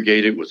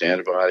irrigate it with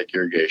antibiotic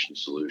irrigation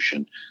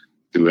solution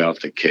throughout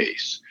the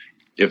case.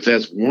 If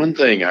that's one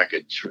thing I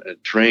could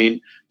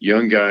train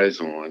young guys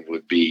on,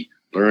 would be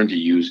learn to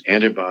use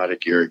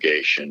antibiotic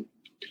irrigation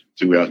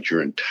throughout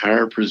your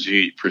entire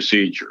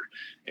procedure,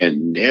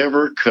 and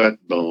never cut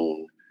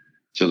bone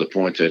to the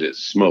point that it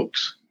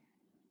smokes,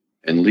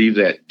 and leave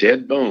that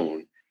dead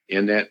bone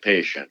in that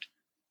patient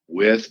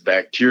with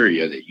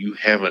bacteria that you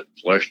haven't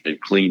flushed and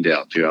cleaned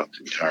out throughout the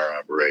entire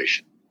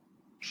operation.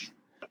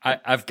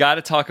 I've got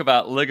to talk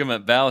about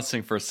ligament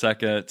balancing for a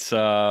second.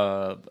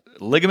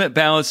 Ligament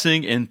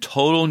Balancing in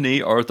Total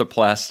Knee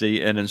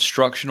Arthroplasty, an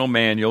instructional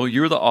manual.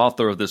 You're the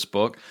author of this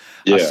book.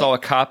 Yeah. I saw a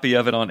copy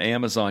of it on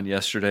Amazon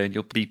yesterday, and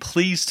you'll be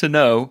pleased to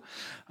know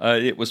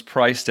it was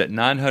priced at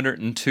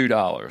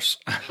 $902.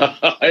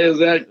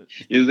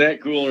 Is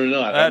that cool or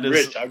not? I'm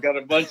rich. I've got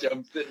a bunch of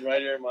them sitting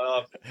right here in my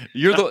office.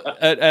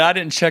 And I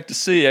didn't check to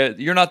see it.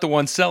 You're not the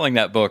one selling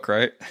that book,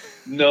 right?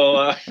 No,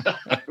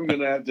 I'm going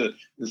to have to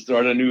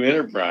start a new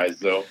enterprise,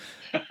 though.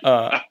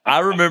 I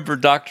remember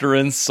Dr.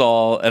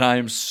 Insall, and I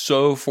am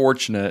so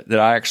fortunate that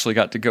I actually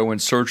got to go in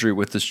surgery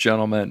with this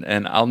gentleman,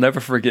 and I'll never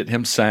forget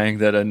him saying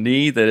that a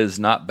knee that is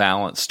not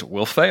balanced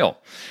will fail.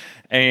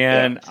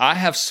 And I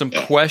have some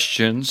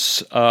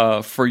questions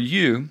for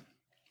you.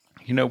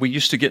 We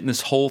used to get in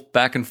this whole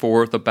back and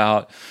forth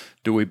about,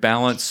 do we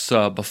balance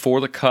before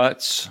the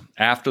cuts,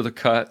 after the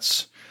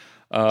cuts?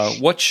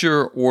 What's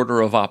your order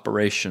of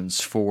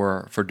operations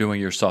for doing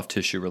your soft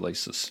tissue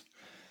releases?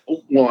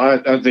 Well,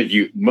 I think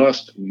you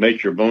must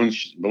make your bone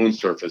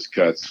surface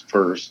cuts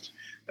first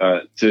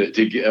to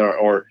get,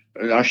 or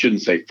I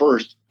shouldn't say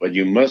first, but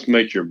you must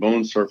make your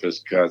bone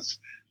surface cuts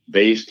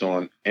based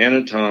on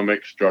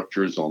anatomic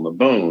structures on the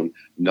bone,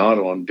 not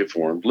on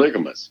deformed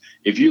ligaments.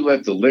 If you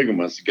let the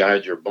ligaments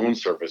guide your bone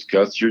surface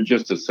cuts, you're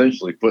just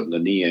essentially putting the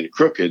knee in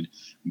crooked,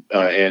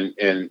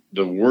 and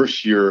the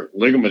worse your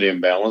ligament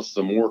imbalance,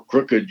 the more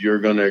crooked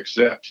you're going to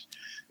accept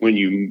when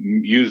you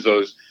use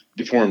those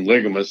deformed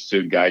ligaments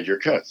to guide your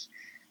cuts.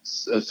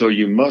 So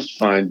you must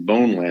find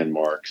bone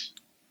landmarks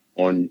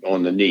on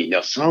the knee.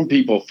 Now, some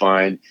people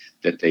find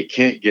that they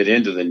can't get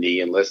into the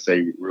knee unless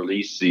they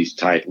release these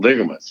tight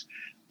ligaments.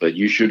 But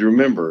you should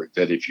remember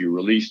that if you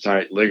release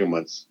tight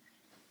ligaments,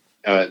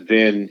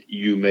 then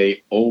you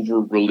may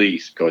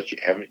over-release because you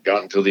haven't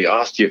gotten to the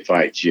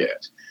osteophytes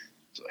yet.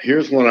 So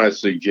here's what I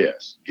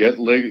suggest. Get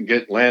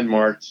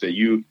landmarks that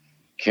you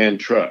can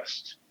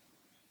trust.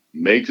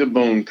 Make the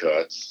bone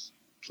cuts,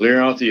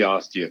 clear out the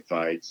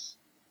osteophytes,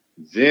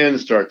 then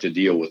start to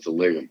deal with the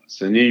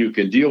ligaments. And then you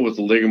can deal with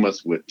the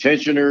ligaments with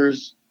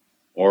tensioners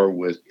or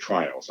with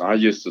trials. I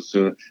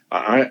assume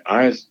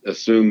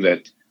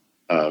that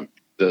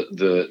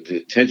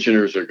the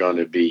tensioners are going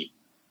to be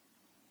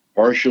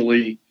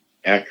partially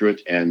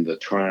accurate, and the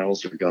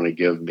trials are going to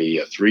give me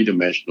a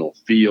three-dimensional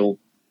feel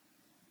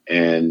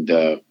and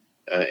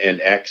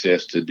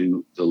access to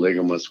do the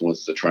ligaments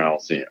once the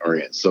trials are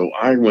in. So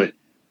I would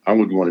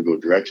want to go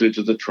directly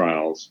to the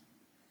trials,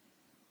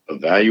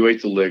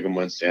 evaluate the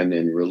ligaments, and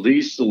then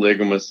release the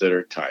ligaments that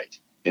are tight.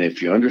 And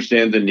if you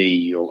understand the knee,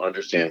 you'll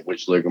understand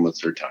which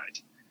ligaments are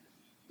tight.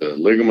 The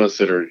ligaments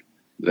that are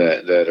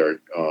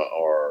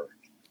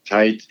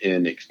tight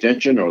in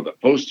extension are the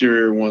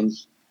posterior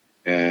ones,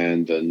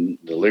 and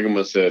the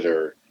ligaments that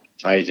are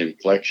tight in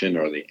flexion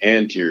are the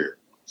anterior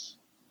ones.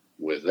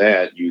 With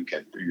that, you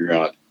can figure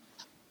out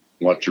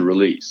what to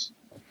release.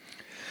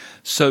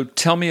 So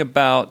tell me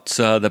about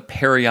the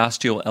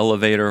periosteal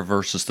elevator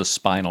versus the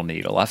spinal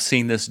needle. I've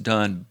seen this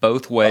done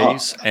both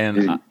ways,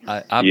 and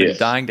I've been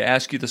dying to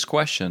ask you this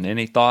question.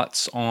 Any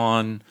thoughts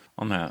on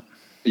that?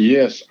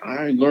 Yes,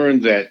 I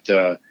learned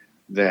that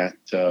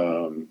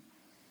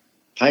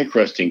pie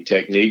crusting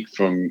technique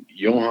from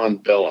Johann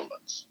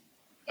Bellemans.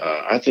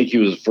 I think he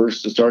was the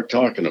first to start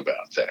talking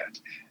about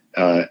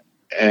that.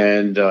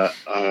 And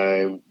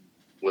I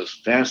was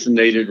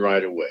fascinated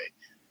right away.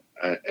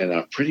 And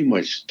I pretty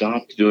much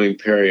stopped doing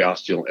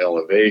periosteal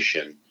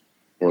elevation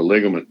or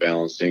ligament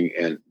balancing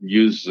and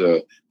use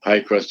the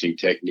pie crusting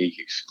technique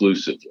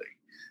exclusively.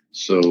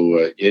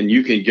 So, and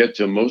you can get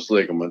to most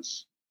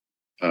ligaments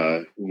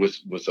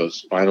with a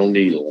spinal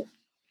needle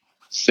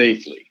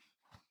safely.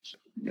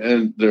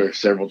 And there are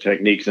several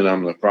techniques, and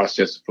I'm in the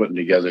process of putting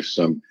together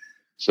some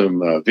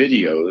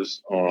videos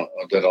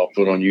that I'll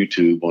put on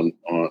YouTube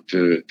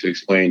to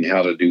explain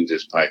how to do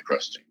this pie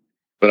crusting.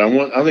 But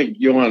I think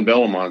Johan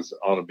Bellemans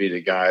ought to be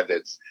the guy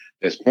that's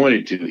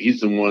pointed to.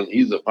 He's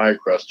the pie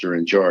cruster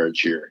in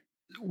charge here.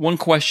 One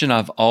question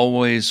I've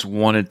always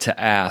wanted to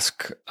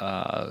ask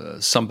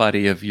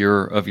somebody of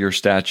your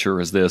stature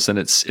is this, and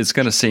it's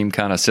going to seem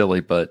kind of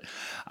silly, but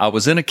I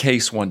was in a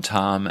case one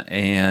time,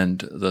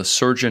 and the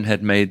surgeon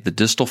had made the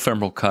distal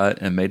femoral cut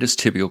and made his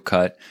tibial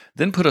cut,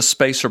 then put a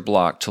spacer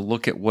block to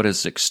look at what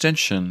his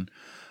extension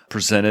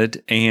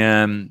presented,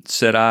 and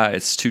said,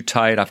 it's too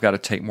tight, I've got to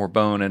take more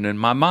bone. And in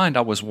my mind,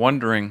 I was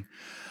wondering,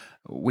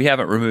 we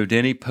haven't removed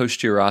any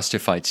posterior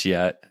osteophytes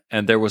yet,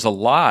 and there was a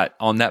lot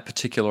on that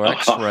particular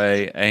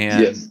X-ray,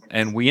 and Yes.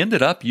 and we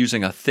ended up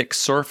using a thick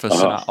surface.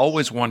 And I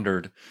always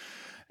wondered,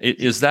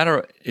 is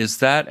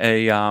that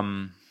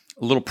a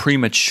little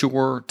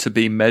premature to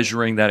be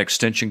measuring that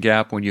extension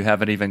gap when you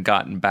haven't even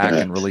gotten back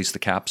and released the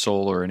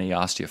capsule or any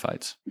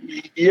osteophytes?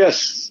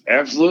 Yes,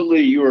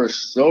 absolutely. You are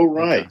so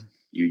right. Okay.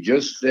 You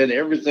just said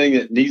everything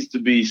that needs to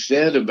be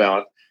said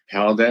about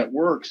how that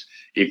works.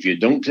 If you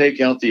don't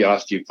take out the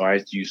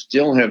osteophytes, you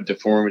still have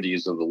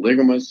deformities of the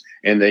ligaments,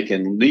 and they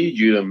can lead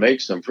you to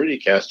make some pretty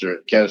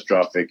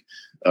catastrophic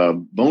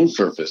bone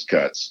surface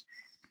cuts.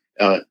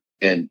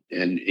 And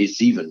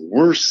it's even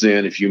worse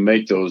then if you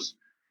make those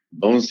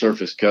bone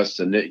surface cuts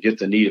to get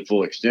the knee to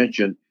full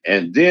extension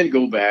and then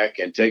go back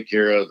and take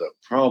care of the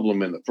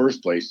problem in the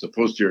first place, the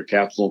posterior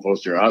capsule and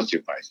posterior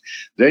osteophytes.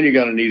 Then you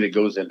got a knee that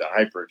goes into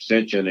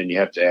hyperextension, and you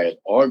have to add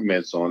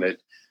augments on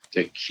it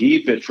to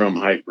keep it from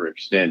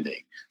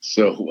hyperextending.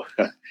 So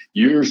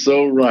you're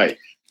so right.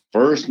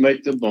 First,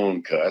 make the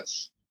bone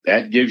cuts.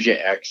 That gives you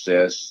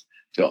access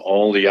to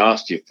all the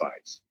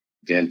osteophytes.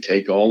 Then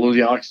take all of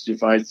the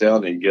osteophytes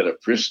out and get a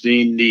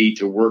pristine knee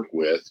to work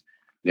with.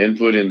 Then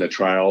put in the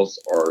trials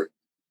or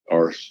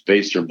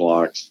spacer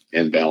blocks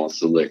and balance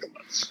the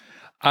ligaments.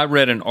 I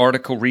read an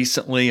article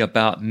recently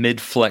about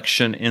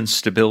midflexion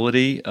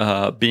instability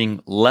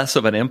being less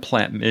of an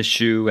implant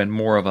issue and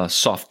more of a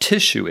soft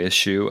tissue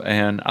issue.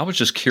 And I was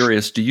just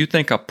curious, do you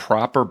think a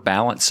proper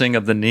balancing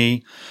of the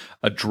knee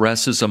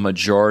addresses a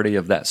majority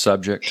of that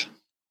subject?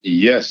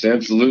 Yes,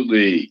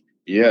 absolutely.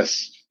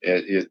 Yes.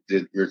 It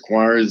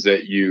requires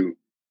that you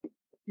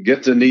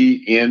get the knee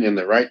in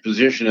the right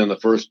position in the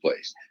first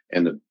place.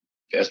 And the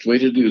best way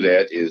to do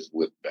that is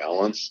with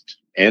balanced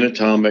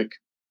anatomic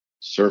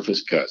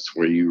surface cuts,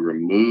 where you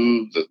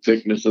remove the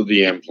thickness of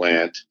the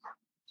implant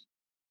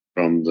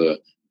from the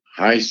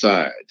high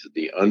side to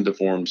the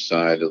undeformed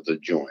side of the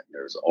joint.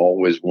 There's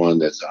always one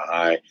that's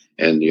high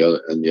and the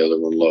other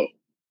one low.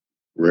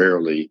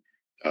 Rarely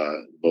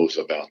both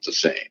about the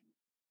same.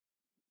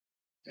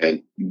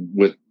 And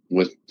with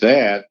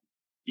that,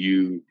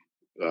 you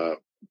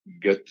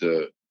get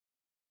the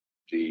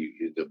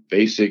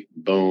basic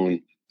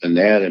bone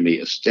anatomy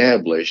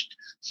established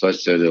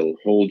such that it'll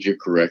hold you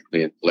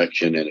correctly in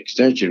flexion and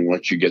extension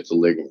once you get the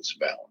ligaments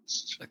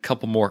balanced. A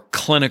couple more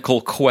clinical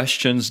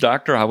questions,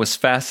 Doctor. I was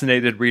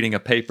fascinated reading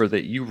a paper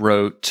that you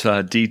wrote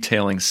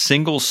detailing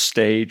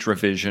single-stage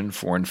revision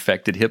for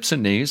infected hips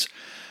and knees,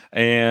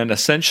 and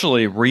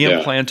essentially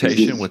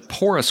reimplantation with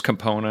porous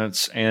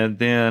components, and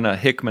then a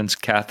Hickman's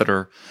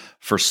catheter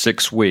for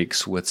 6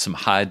 weeks with some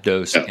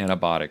high-dose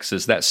antibiotics.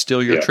 Is that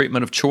still your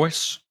treatment of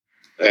choice?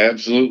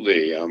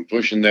 Absolutely. I'm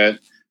pushing that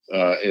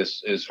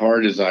as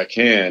hard as I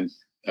can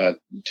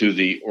to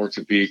the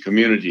orthopedic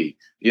community.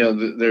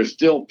 They're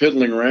still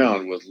piddling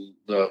around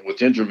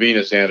with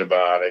intravenous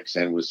antibiotics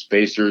and with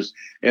spacers,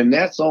 and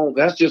that's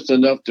just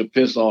enough to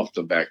piss off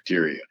the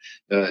bacteria.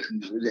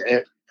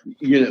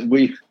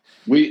 We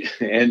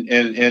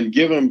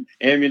give them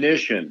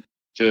ammunition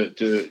and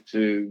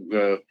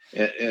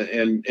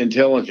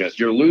intelligence.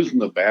 You're losing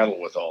the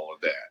battle with all of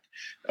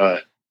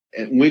that.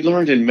 And we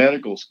learned in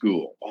medical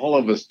school, all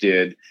of us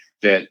did,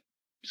 that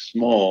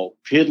small,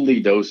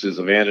 piddly doses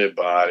of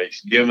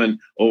antibiotics given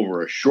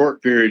over a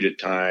short period of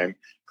time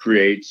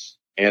creates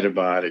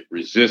antibiotic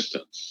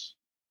resistance.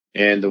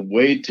 And the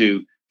way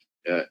to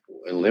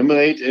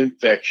eliminate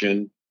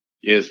infection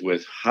is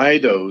with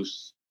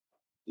high-dose,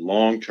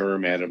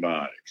 long-term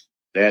antibiotics.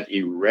 That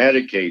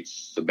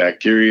eradicates the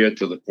bacteria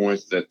to the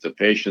point that the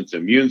patient's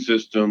immune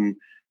system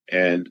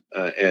and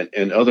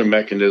other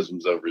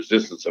mechanisms of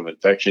resistance of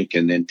infection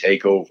can then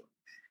take over.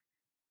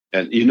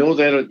 And you know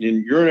that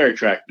in urinary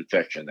tract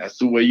infection, that's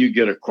the way you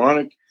get a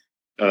chronic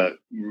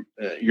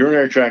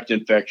urinary tract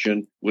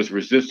infection with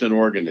resistant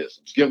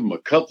organisms. Give them a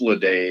couple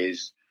of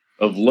days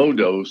of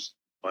low-dose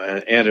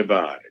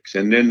antibiotics,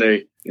 and then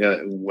they,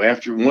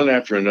 after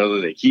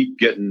another, they keep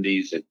getting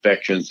these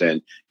infections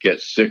and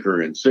get sicker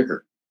and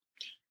sicker.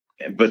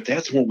 But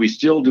that's what we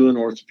still do in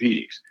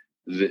orthopedics.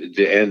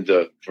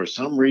 For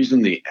some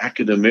reason, the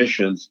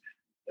academicians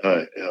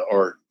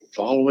are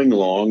following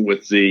along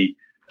with the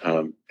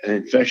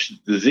infectious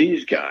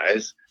disease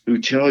guys who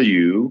tell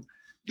you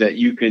that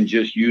you can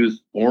just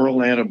use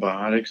oral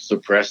antibiotics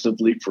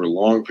suppressively for a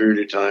long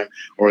period of time,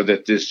 or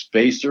that this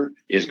spacer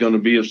is going to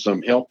be of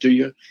some help to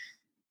you.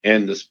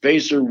 And the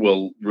spacer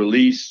will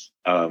release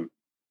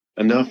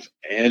enough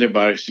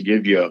antibiotics to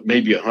give you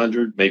maybe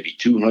 100, maybe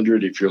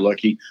 200 if you're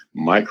lucky,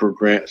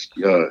 micrograms,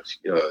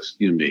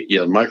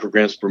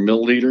 micrograms per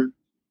milliliter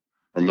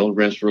or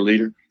milligrams per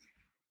liter.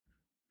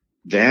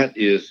 That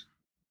is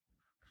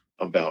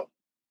about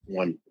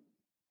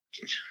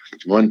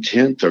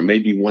 1/10 or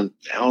maybe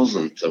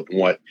 1,000th of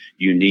what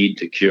you need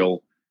to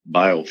kill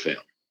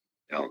biofilm.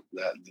 Now,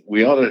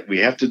 we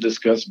have to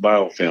discuss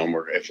biofilm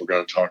if we're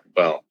going to talk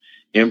about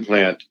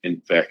implant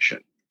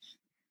infection.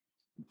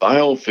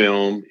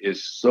 Biofilm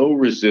is so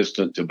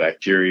resistant to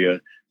bacteria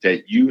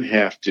that you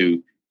have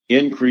to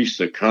increase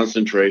the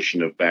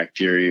concentration of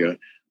bacteria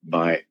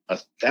by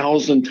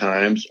 1,000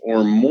 times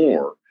or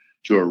more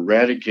to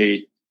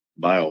eradicate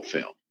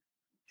biofilm.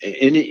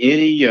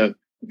 Any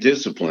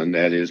discipline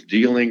that is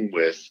dealing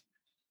with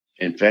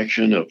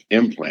infection of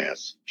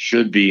implants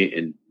should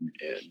be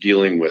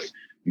dealing with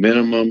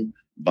minimum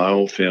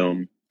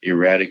biofilm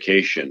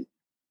eradication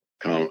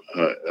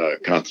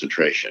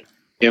concentration,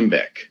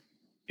 MBEC.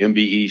 And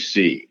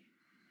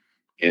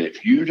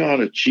if you're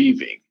not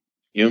achieving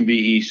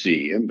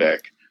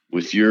MBEC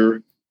with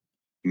your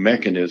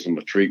mechanism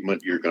of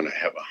treatment, you're going to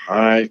have a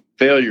high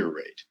failure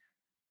rate.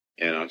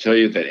 And I'll tell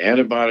you that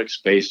antibiotic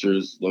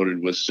spacers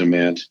loaded with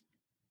cement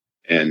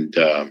and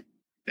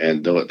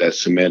that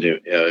cement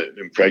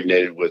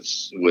impregnated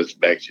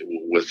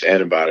with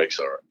antibiotics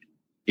are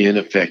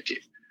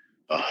ineffective.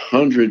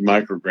 100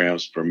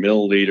 micrograms per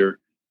milliliter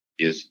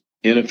is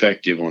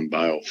ineffective on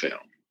biofilm.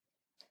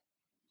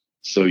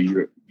 So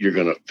you're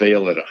going to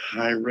fail at a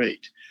high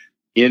rate.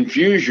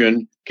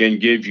 Infusion can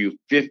give you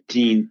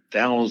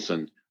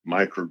 15,000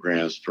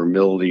 micrograms per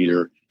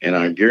milliliter, and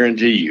I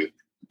guarantee you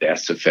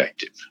that's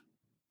effective.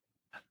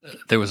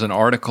 There was an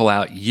article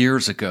out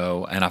years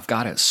ago, and I've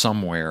got it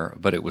somewhere,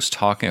 but it was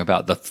talking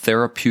about the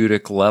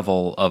therapeutic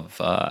level of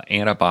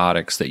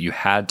antibiotics that you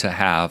had to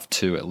have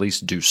to at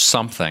least do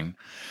something.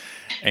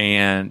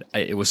 And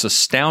it was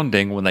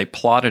astounding when they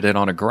plotted it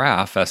on a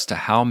graph as to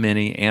how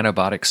many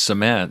antibiotic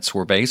cements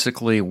were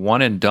basically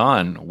one and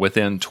done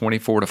within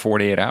 24 to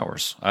 48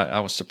 hours.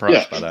 I was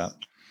surprised by that.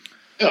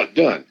 Yeah,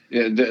 done.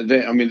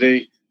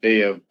 The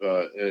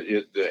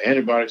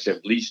antibiotics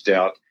have leached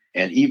out,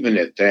 and even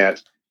at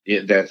that,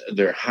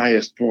 their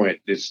highest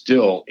point is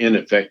still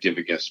ineffective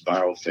against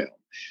biofilm.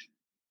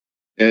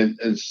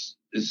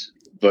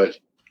 But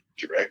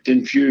direct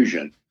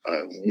infusion,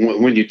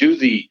 when you do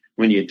the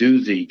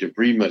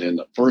debridement in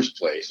the first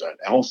place, and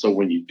also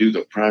when you do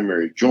the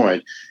primary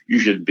joint, you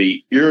should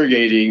be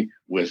irrigating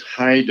with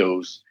high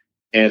dose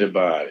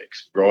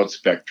antibiotics, broad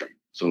spectrum.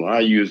 So I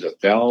use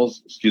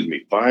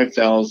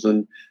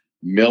 5,000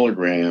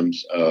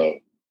 milligrams of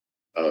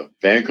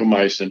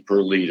vancomycin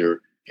per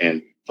liter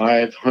and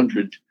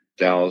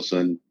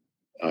 500,000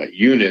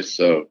 units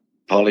of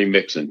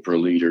polymyxin per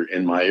liter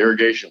in my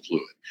irrigation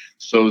fluid,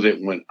 so that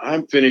when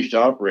I'm finished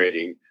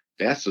operating,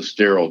 that's a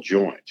sterile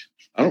joint.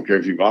 I don't care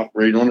if you've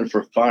operated on it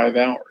for 5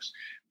 hours.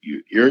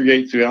 You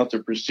irrigate throughout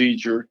the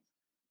procedure,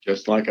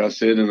 just like I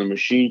said in the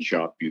machine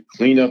shop. You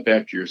clean up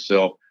after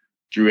yourself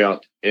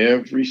throughout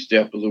every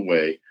step of the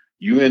way.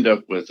 You end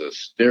up with a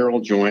sterile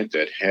joint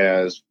that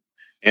has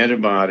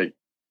antibiotic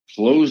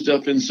closed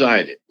up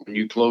inside it. When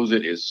you close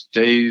it, it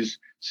stays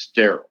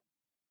sterile.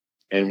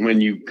 And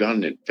when you've got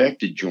an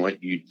infected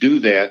joint, you do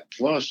that,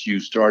 plus you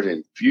start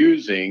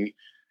infusing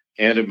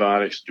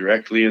antibiotics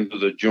directly into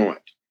the joint.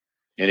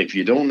 And if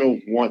you don't know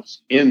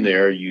what's in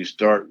there, you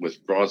start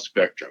with broad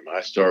spectrum.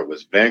 I start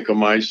with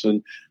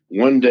vancomycin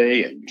one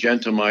day and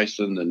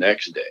gentamicin the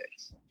next day,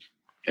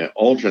 and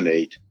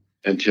alternate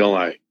until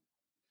I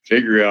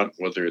figure out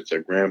whether it's a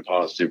gram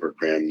positive or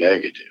gram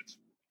negative.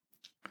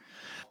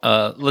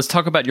 Let's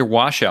talk about your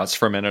washouts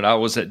for a minute. I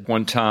was at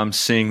one time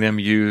seeing them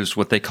use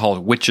what they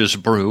called witch's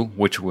brew,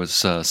 which was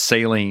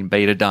saline,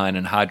 betadine,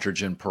 and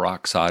hydrogen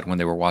peroxide when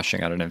they were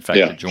washing out an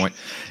infected joint.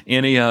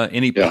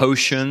 Any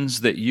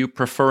potions that you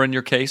prefer in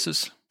your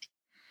cases?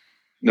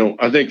 No,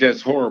 I think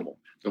that's horrible.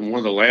 One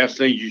of the last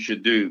things you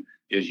should do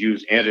is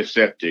use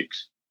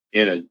antiseptics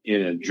in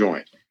a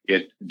joint.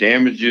 It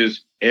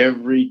damages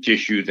every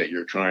tissue that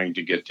you're trying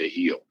to get to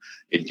heal.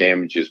 It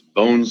damages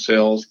bone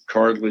cells,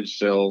 cartilage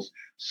cells,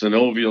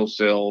 synovial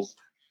cells,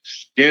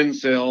 skin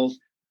cells.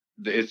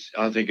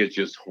 I think it's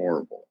just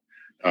horrible.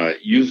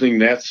 Using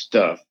that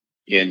stuff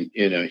in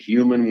a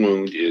human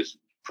wound is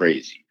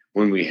crazy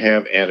when we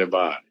have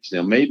antibiotics.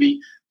 Now,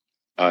 maybe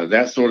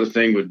that sort of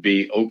thing would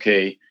be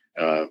okay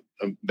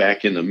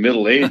back in the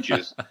Middle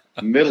Ages.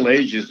 The Middle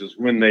Ages is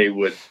when they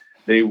would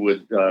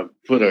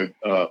put a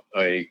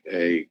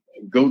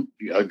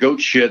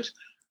goat shit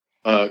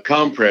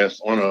compress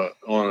on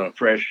a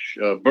fresh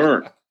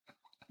burn,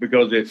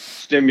 because it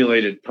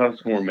stimulated pus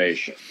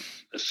formation.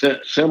 A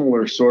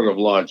similar sort of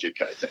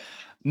logic, I think.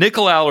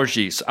 Nickel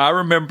allergies. I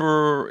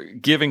remember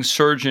giving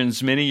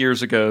surgeons many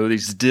years ago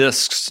these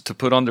discs to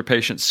put on their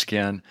patient's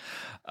skin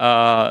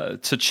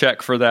to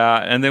check for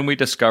that. And then we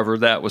discovered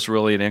that was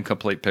really an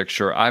incomplete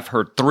picture. I've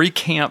heard 3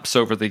 camps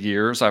over the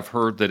years. I've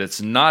heard that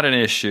it's not an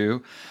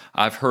issue.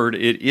 I've heard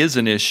it is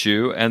an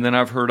issue. And then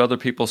I've heard other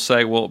people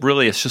say, well,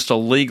 really, it's just a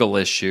legal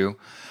issue.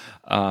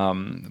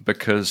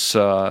 because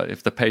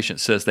if the patient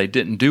says they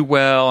didn't do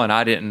well and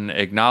I didn't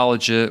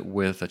acknowledge it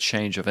with a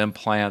change of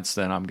implants,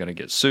 then I'm going to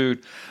get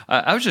sued.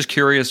 I was just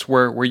curious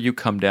where you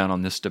come down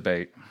on this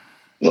debate.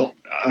 Well,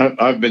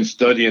 I've been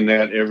studying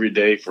that every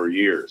day for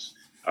years,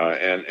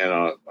 and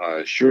I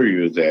assure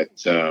you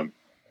that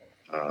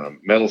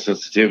metal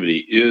sensitivity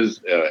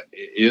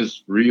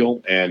is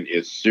real and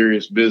it's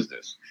serious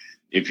business.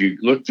 If you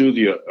look through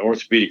the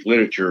orthopedic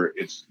literature,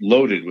 it's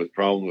loaded with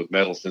problems with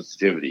metal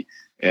sensitivity,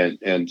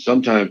 and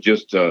sometimes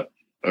just a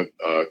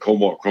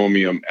cobalt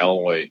chromium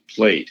alloy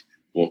plate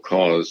will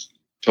cause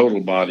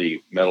total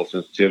body metal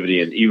sensitivity,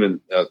 and even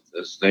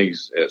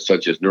things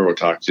such as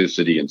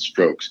neurotoxicity and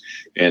strokes,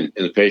 and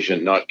the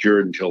patient not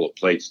cured until the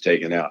plate's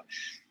taken out.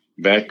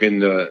 Back in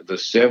the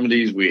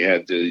 70s, we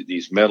had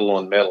these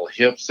metal-on-metal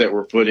hips that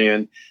were put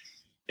in,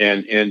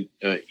 and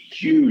a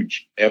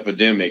huge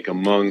epidemic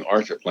among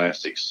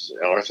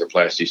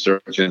arthroplasty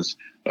surgeons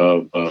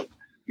of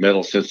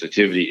metal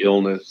sensitivity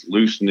illness,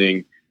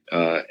 loosening,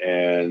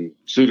 and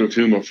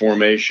pseudotumor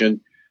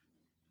formation.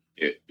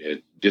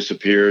 It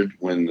disappeared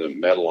when the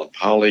metal on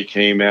poly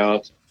came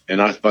out. And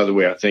by the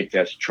way, I think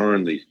that's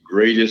Charnley's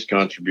greatest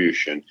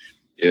contribution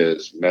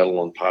is metal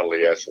on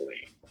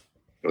polyethylene,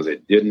 because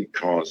it didn't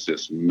cause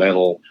this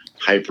metal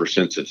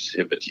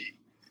hypersensitivity.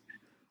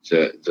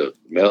 The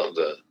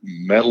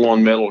metal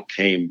on metal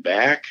came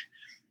back.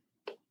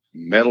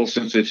 Metal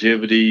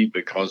sensitivity,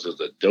 because of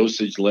the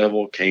dosage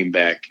level, came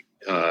back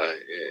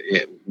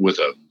with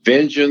a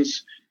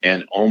vengeance.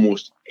 And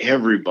almost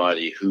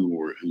everybody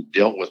who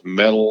dealt with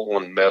metal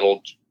on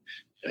metal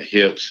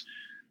hips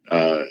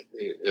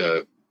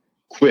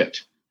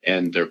quit,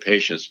 and their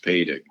patients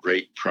paid a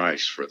great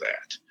price for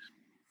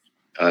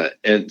that.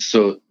 And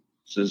so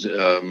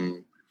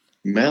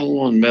metal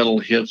on metal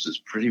hips is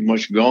pretty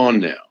much gone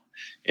now.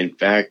 In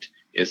fact,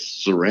 it's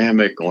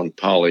ceramic on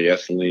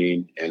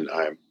polyethylene, and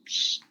I'm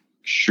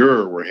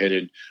sure we're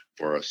headed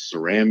for a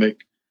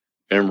ceramic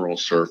femoral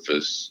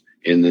surface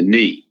in the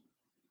knee.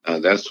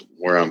 That's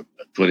where I'm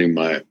putting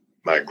my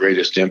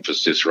greatest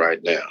emphasis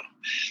right now.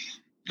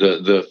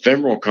 The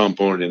femoral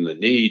component in the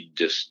knee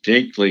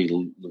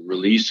distinctly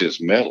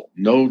releases metal,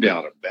 no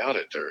doubt about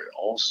it. There are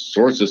all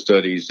sorts of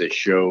studies that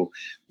show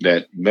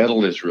that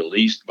metal is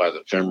released by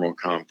the femoral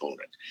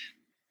component.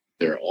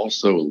 There are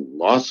also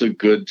lots of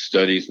good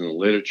studies in the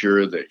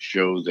literature that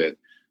show that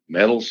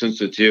metal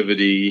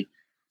sensitivity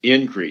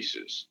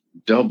increases,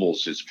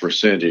 doubles its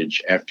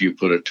percentage after you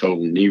put a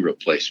total knee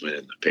replacement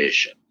in the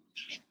patient.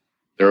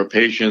 There are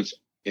patients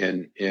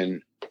in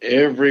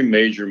every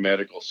major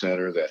medical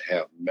center that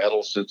have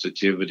metal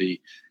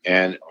sensitivity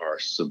and are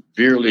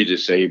severely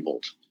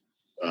disabled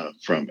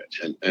from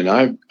it. And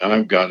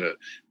I've got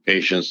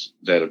patients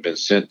that have been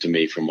sent to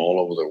me from all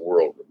over the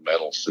world with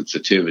metal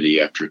sensitivity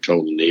after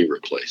total knee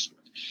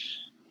replacement.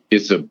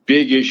 It's a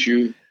big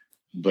issue,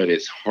 but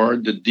it's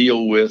hard to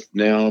deal with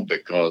now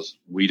because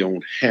we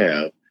don't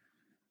have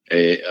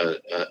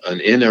an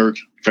inert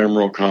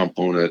femoral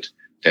component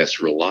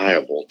that's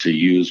reliable to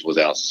use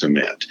without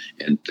cement.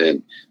 And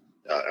then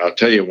I'll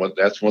tell you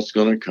that's what's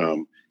going to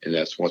come, and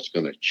that's what's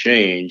going to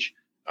change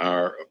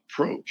our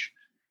approach.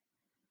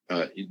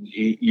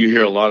 You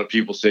hear a lot of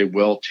people say,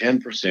 well,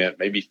 10%,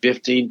 maybe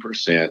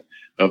 15%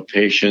 of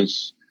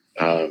patients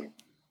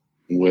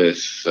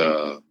with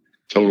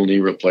total knee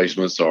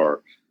replacements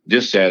are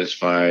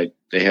dissatisfied.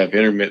 They have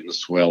intermittent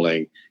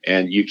swelling,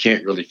 and you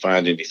can't really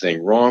find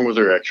anything wrong with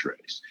their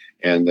x-rays.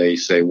 And they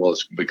say, well,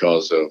 it's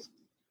because of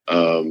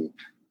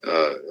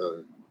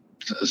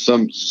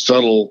some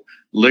subtle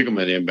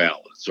ligament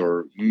imbalance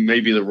or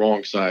maybe the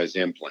wrong size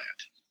implant.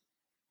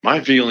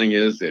 My feeling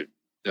is that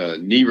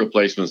knee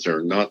replacements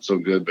are not so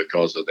good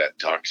because of that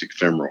toxic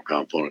femoral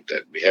component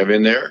that we have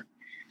in there.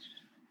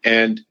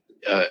 And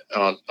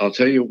I'll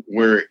tell you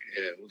where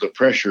the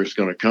pressure is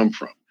going to come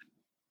from.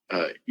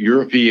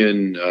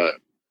 European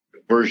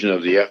version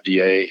of the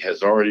FDA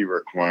has already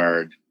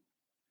required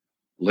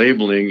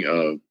labeling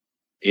of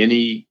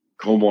any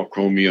cobalt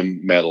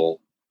chromium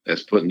metal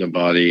that's put in the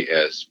body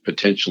as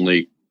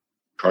potentially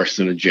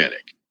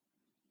carcinogenic.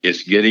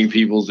 It's getting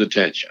people's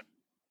attention.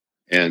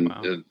 And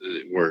wow.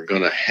 We're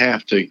going to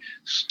have to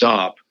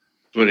stop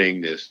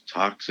putting this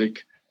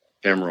toxic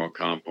femoral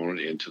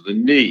component into the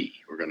knee.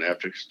 We're going to have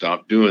to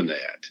stop doing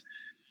that.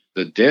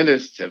 The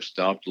dentists have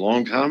stopped a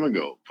long time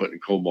ago putting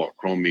cobalt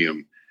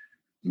chromium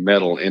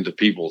metal into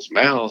people's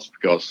mouths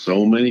because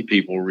so many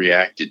people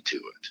reacted to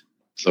it.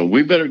 So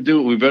we better do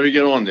it. We better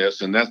get on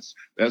this. And that's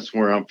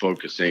where I'm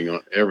focusing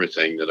on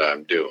everything that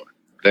I'm doing.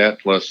 That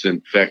plus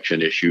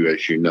infection issue,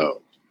 as you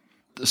know.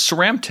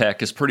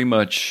 Ceramtech is pretty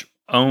much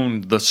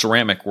owned the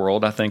ceramic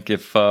world. I think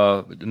if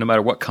no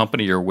matter what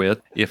company you're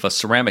with, if a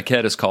ceramic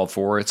head is called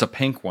for, it's a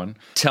pink one.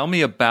 Tell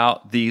me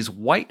about these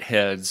white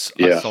heads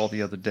I saw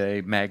the other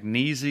day,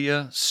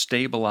 magnesia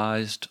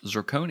stabilized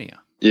zirconia.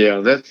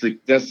 Yeah, that's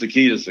the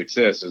key to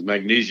success is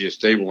magnesia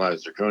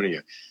stabilized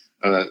zirconia.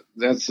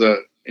 That's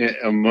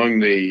among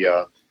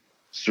the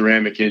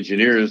ceramic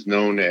engineers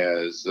known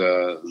as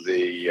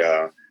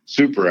the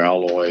super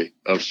alloy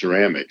of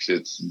ceramics.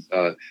 It's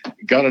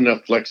got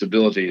enough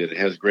flexibility that it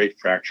has great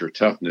fracture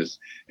toughness,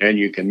 and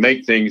you can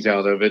make things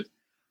out of it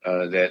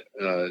that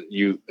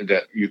you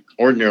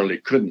ordinarily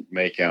couldn't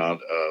make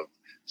out of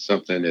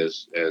something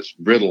as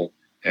brittle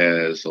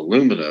as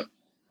alumina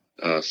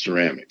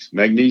ceramics.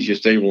 Magnesia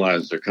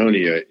stabilized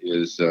zirconia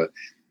is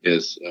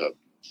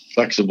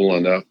flexible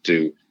enough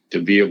to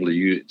be able to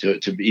use to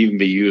even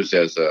be used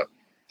as a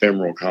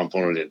femoral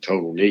component in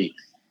total knee,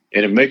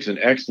 and it makes an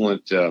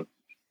excellent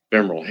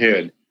femoral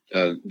head.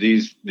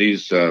 These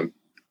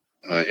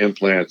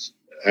implants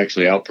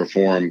actually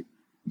outperform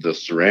the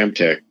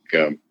Ceramtec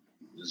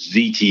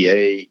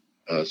ZTA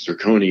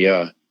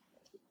zirconia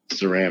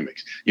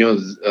ceramics.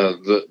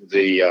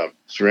 The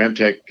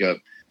Ceramtec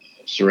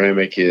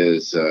ceramic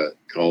is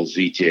called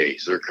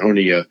ZTA,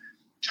 zirconia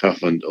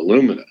toughened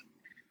alumina.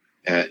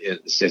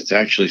 It's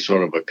actually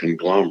sort of a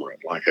conglomerate,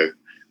 like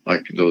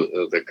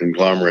the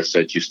conglomerates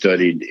that you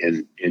studied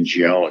in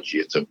geology.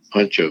 It's a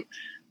bunch of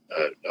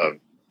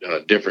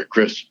different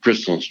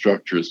crystalline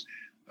structures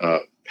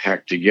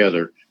packed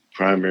together,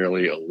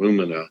 primarily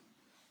alumina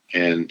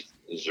and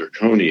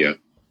zirconia,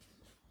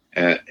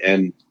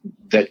 and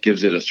that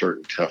gives it a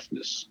certain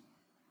toughness.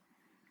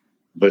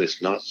 But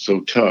it's not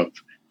so tough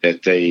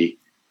that they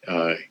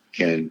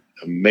can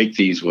make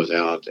these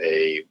without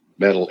a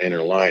metal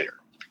inner liner.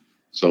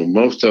 So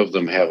most of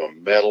them have a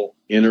metal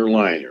inner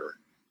liner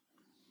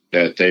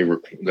that they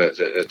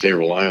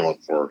rely on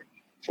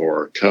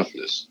for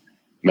toughness.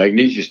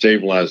 Magnesia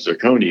stabilized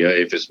zirconia,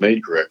 if it's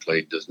made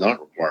correctly, does not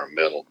require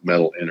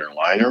metal inner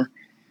liner,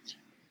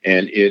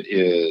 and it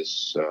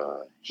is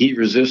heat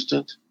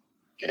resistant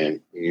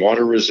and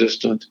water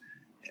resistant,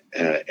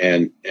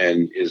 and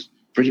is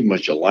pretty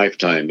much a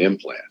lifetime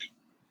implant.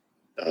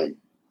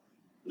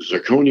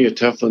 Zirconia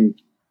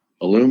toughened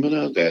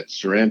alumina that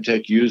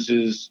Ceramtec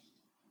uses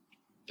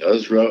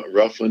does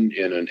roughen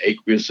in an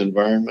aqueous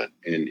environment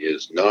and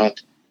is not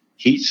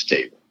heat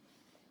stable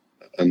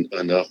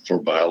enough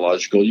for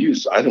biological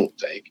use, I don't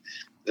think.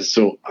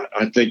 So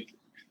I think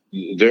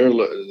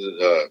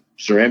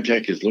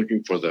Ceramtec is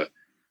looking for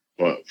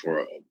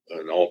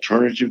an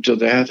alternative to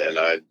that, and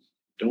I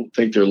don't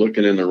think they're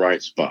looking in the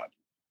right spot.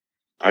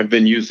 I've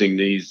been using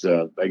these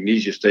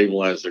magnesia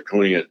stabilized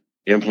zirconia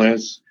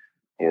implants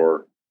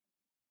for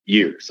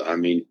years. I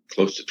mean,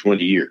 close to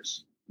 20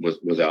 years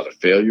without a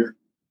failure.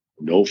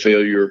 No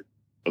failure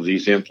of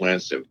these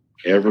implants have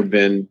ever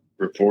been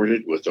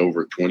reported, with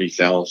over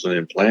 20,000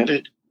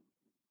 implanted.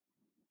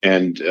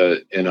 And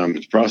I'm in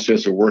the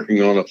process of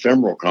working on a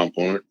femoral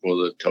component for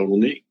the total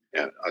knee.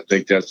 And I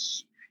think that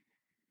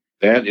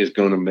is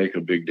going to make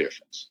a big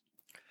difference.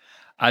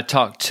 I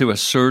talked to a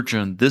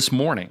surgeon this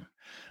morning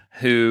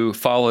who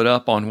followed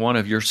up on one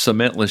of your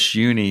cementless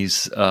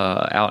unis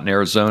out in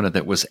Arizona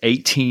that was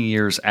 18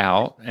 years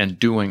out and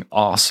doing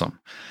awesome.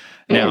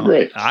 Now,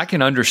 I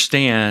can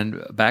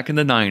understand back in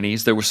the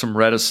 90s, there was some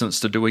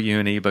reticence to do a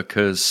uni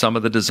because some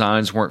of the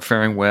designs weren't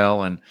faring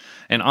well. And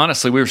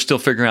honestly, we were still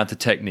figuring out the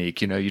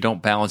technique. You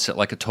don't balance it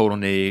like a total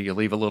knee. You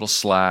leave a little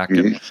slack.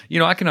 Mm-hmm.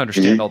 And, I can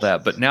understand all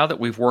that. But now that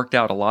we've worked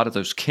out a lot of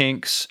those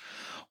kinks,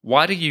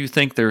 why do you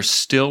think there's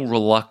still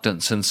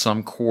reluctance in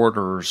some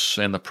quarters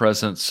in the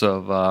presence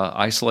of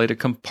isolated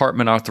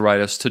compartment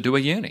arthritis to do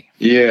a uni?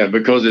 Yeah,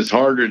 because it's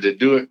harder to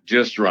do it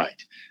just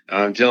right.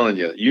 I'm telling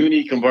you,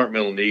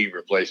 unicompartmental knee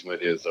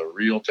replacement is a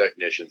real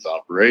technician's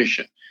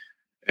operation.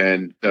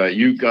 And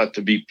you've got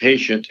to be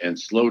patient and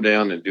slow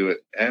down and do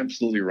it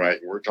absolutely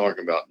right. And we're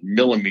talking about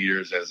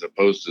millimeters as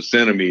opposed to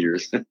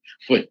centimeters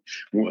when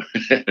you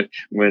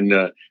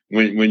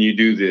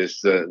do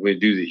this, when you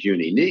do the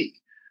uni knee.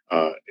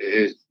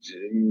 It's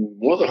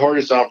one of the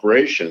hardest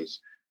operations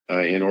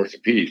in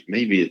orthopedics,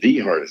 maybe the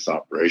hardest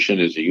operation,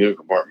 is a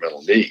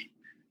unicompartmental knee.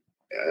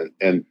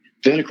 And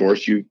then, of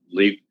course, you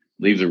leave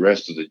the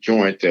rest of the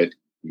joint that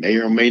may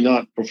or may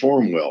not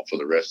perform well for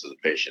the rest of the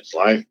patient's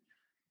life.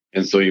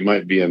 And so you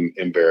might be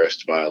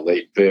embarrassed by a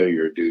late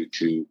failure due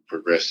to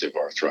progressive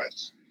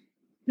arthritis.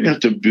 You have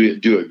to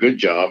do a good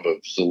job of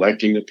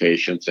selecting the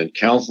patients and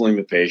counseling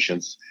the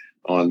patients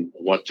on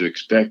what to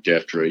expect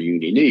after a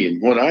uni knee.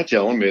 And what I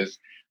tell them is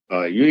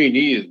uni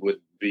knee would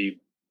be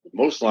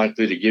most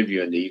likely to give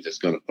you a knee that's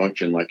going to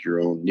function like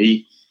your own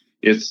knee.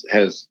 It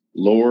has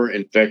lower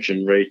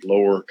infection rate,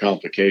 lower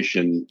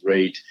complication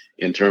rate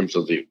in terms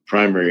of the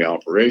primary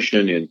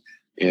operation,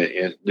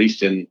 at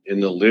least in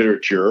the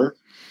literature.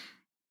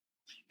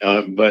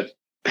 But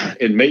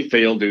it may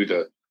fail due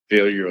to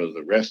failure of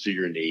the rest of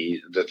your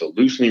knee, that the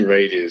loosening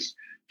rate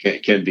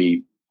can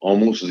be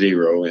almost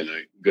zero in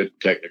a good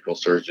technical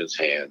surgeon's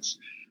hands.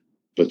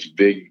 But the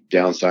big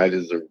downside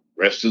is the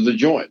rest of the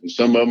joint. And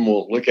some of them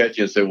will look at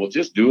you and say, well,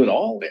 just do it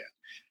all then.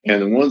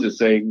 And the ones that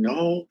say,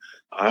 no,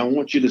 I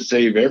want you to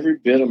save every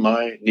bit of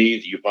my knee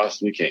that you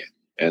possibly can.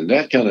 And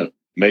that kind of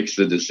makes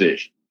the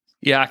decision.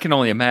 Yeah, I can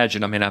only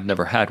imagine. I mean, I've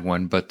never had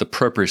one, but the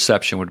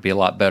proprioception would be a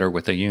lot better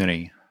with a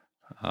uni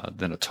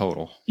than a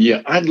total.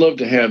 Yeah, I'd love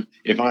to have,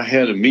 if I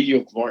had a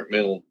medial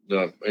compartmental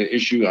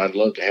issue, I'd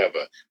love to have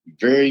a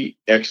very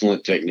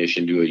excellent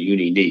technician do a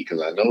uni knee,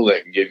 because I know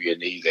that can give you a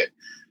knee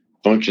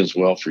functions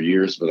well for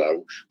years,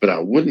 but I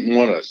wouldn't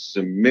want a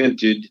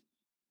cemented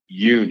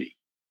uni.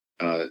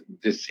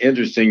 It's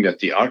interesting that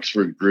the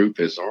Oxford group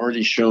has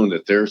already shown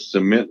that their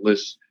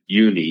cementless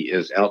uni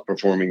is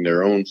outperforming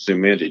their own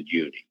cemented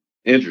uni.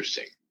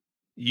 Interesting.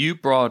 You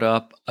brought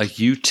up a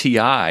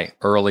UTI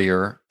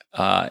earlier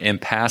in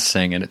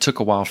passing, and it took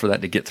a while for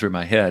that to get through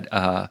my head.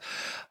 A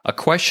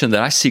question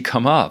that I see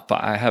come up,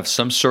 I have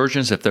some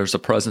surgeons, if there's the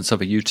presence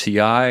of a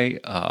UTI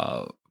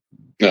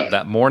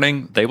that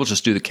morning, they will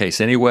just do the case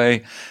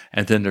anyway.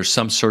 And then there's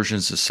some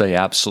surgeons that say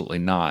absolutely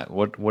not.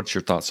 What's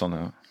your thoughts on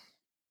that?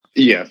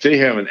 Yeah, if they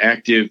have an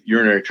active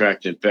urinary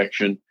tract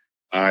infection,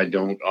 I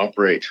don't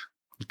operate.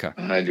 Okay.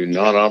 I do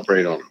not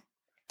operate on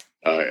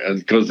them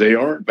because they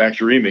are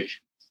bacteremic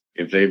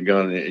if they've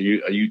got a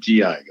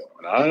UTI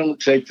going. I don't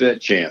take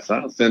that chance.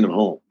 I don't send them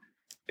home.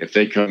 If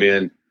they come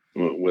in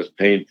with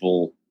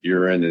painful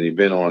urine and they've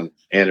been on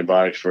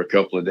antibiotics for a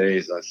couple of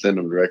days, I send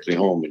them directly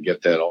home and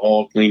get that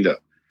all cleaned up.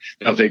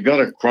 Now, if they've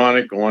got a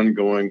chronic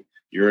ongoing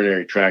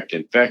urinary tract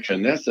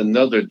infection, that's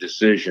another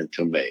decision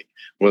to make,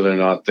 whether or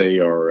not they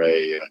are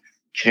a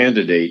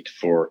candidate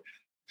for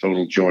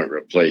total joint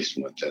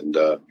replacement. And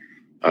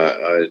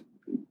I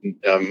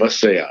must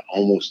say, I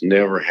almost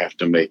never have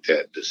to make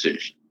that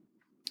decision.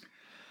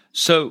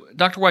 So,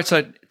 Dr.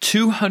 Whiteside,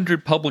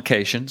 200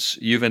 publications.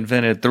 You've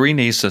invented 3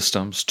 knee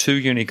systems,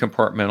 2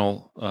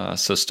 unicompartmental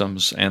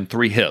systems, and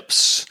 3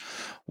 hips.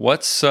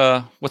 What's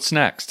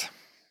next?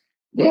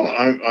 Well,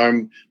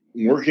 I'm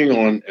working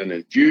on an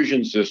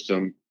infusion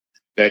system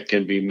that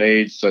can be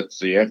made such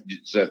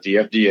that the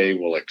FDA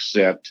will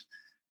accept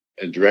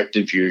a direct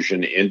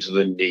infusion into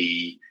the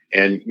knee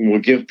and will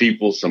give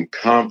people some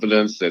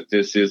confidence that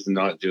this is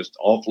not just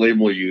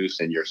off-label use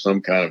and you're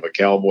some kind of a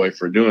cowboy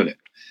for doing it.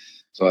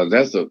 So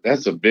that's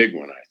a big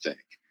one, I think.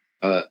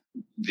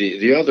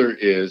 The other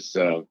is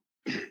a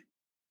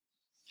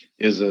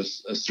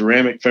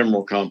ceramic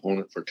femoral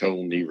component for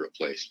total knee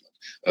replacement,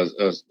 a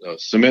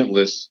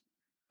cementless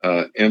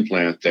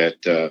implant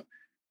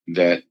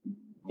that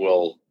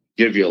will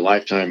give you a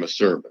lifetime of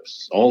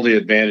service, all the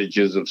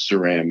advantages of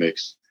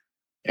ceramics,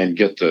 and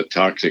get the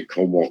toxic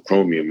cobalt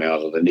chromium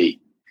out of the knee.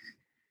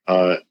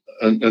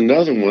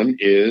 Another one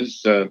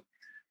is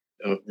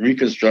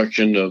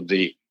reconstruction of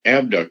the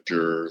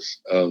abductors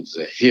of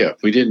the hip.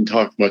 We didn't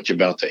talk much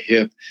about the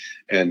hip,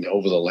 and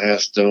over the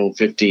last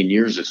 15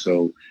 years or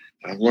so,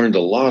 I've learned a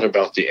lot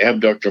about the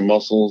abductor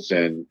muscles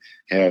and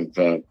have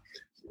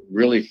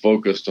really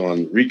focused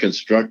on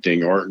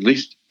reconstructing, or at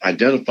least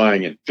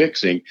identifying and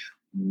fixing,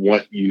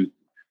 what you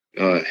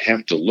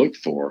have to look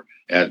for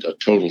at a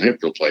total hip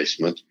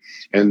replacement,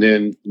 and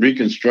then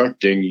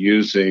reconstructing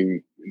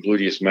using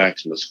gluteus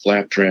maximus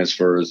flap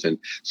transfers and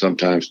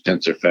sometimes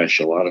tensor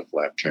fasciolata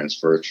flap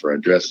transfers for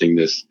addressing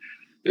this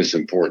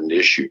important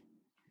issue.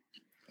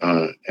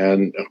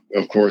 And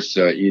of course,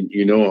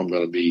 you know I'm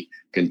going to be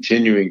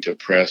continuing to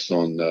press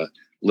on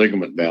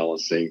ligament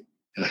balancing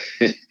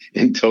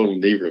in total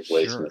knee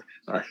replacement.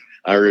 Sure.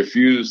 I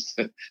refuse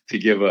to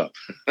give up.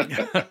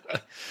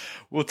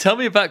 Well, tell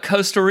me about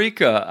Costa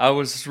Rica. I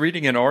was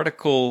reading an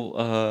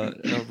article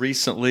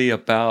recently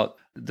about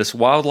this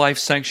wildlife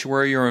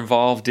sanctuary you're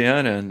involved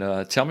in,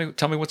 and tell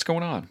me what's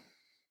going on.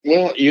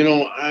 Well, you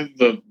know, I've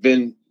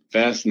been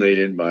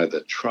fascinated by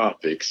the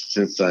tropics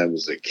since I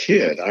was a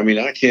kid. I mean,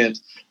 I can't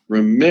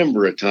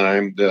remember a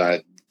time that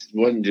I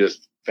wasn't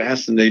just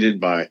fascinated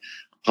by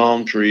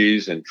palm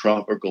trees and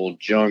tropical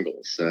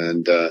jungles,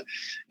 and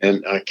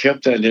I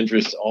kept that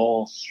interest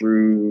all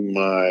through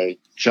my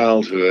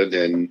childhood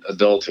and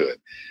adulthood.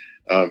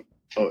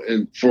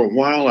 And for a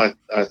while,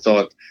 I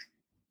thought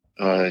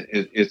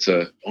it's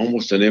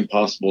almost an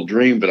impossible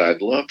dream, but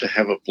I'd love to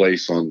have a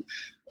place on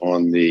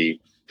the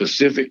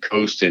Pacific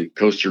coast in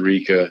Costa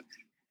Rica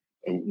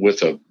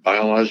with a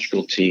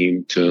biological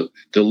team to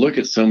look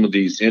at some of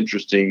these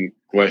interesting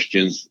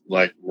questions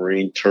like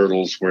marine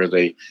turtles, where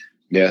they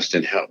nest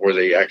and where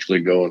they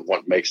actually go and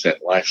what makes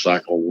that life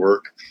cycle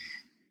work.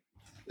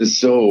 And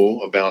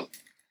so about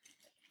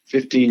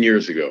 15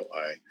 years ago,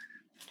 I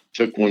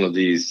took one of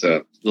these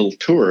little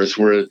tours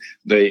where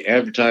they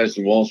advertised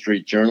in Wall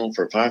Street Journal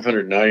for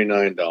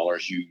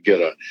 $599. You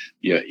get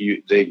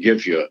they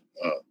give you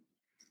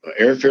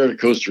a airfare to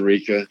Costa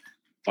Rica,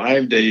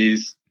 5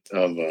 days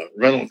of a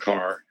rental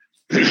car,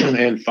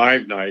 and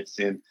 5 nights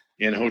in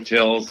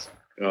hotels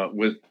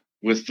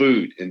with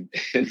food and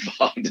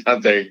involved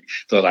out there.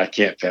 Thought, I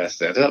can't pass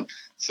that up.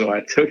 So I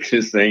took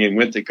this thing and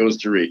went to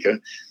Costa Rica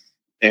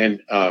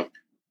and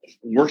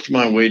worked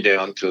my way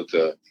down to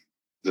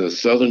the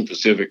southern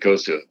Pacific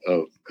coast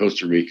of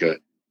Costa Rica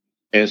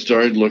and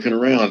started looking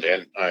around.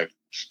 And I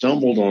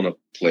stumbled on a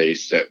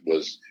place that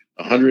was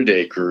 100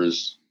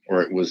 acres,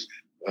 or it was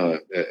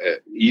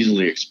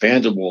easily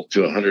expandable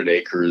to 100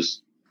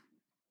 acres.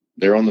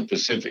 They're on the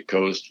Pacific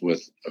coast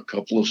with a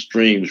couple of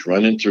streams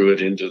running through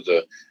it into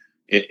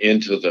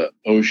the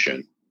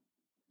ocean.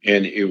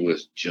 And it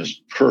was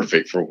just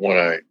perfect for what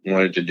I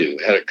wanted to do.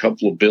 It had a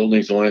couple of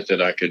buildings on it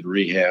that I could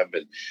rehab.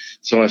 And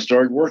so I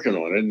started working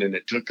on it, and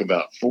it took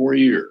about 4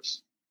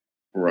 years.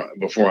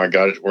 before I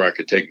got it where I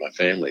could take my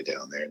family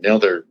down there. Now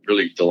they're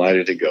really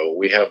delighted to go.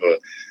 We have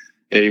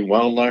a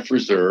wildlife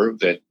reserve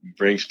that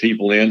brings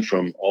people in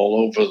from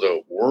all over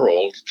the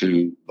world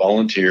to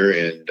volunteer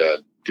and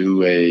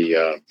do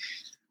a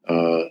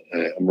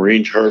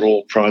marine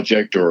turtle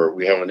project, or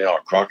we have now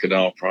a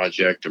crocodile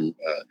project,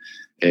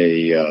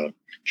 a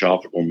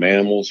tropical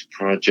mammals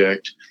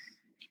project,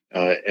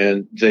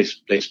 and they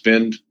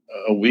spend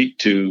a week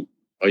to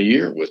a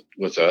year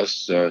with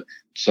us.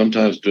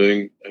 Sometimes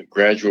doing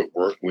graduate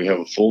work. We have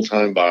a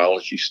full-time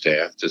biology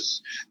staff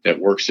that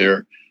works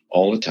there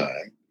all the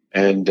time,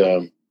 and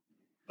a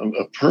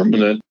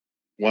permanent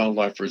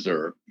wildlife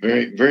reserve.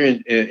 Very,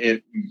 very,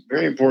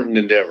 very important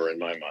endeavor in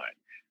my mind.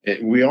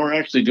 We are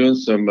actually doing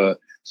some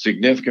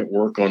significant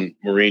work on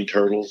marine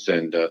turtles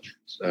and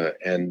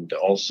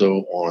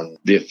also on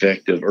the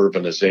effect of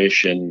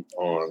urbanization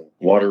on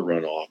water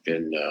runoff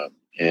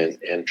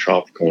in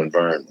tropical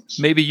environments.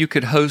 Maybe you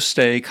could host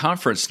a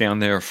conference down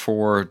there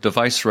for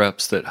device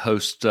reps that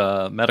host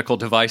medical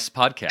device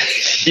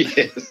podcasts.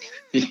 Yes.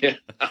 Yeah.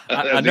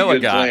 I know a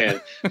guy.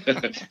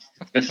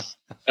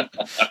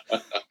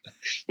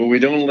 Well, we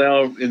don't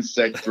allow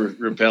insect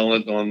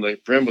repellent on the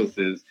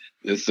premises,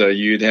 so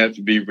you'd have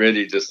to be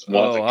ready to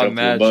swat a couple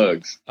of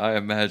bugs. I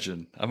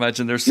imagine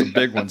there's some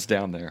big ones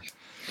down there.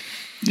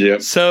 Yeah.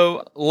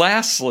 So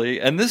lastly,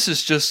 and this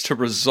is just to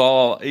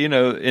resolve,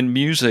 in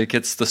music,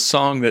 it's the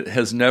song that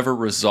has never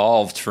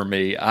resolved for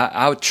me.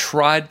 I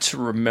tried to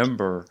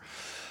remember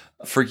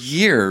for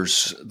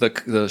years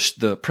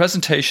the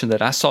presentation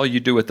that I saw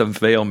you do at the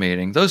Vail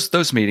meeting.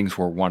 Those meetings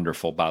were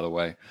wonderful, by the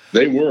way.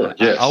 They were.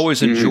 Yes. I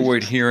always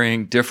enjoyed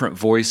hearing different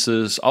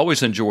voices.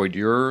 Always enjoyed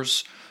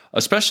yours,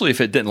 especially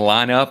if it didn't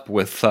line up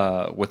with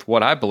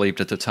what I believed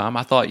at the time.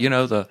 I thought,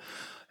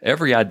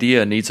 every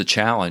idea needs a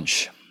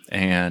challenge.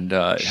 And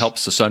it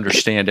helps us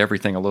understand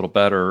everything a little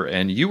better.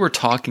 And you were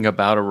talking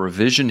about a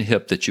revision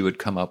hip that you had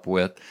come up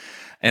with.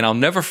 And I'll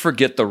never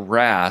forget the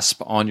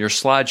rasp on your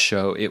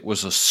slideshow. It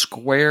was a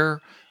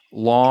square,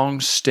 long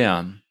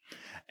stem.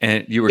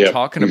 And you were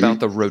talking about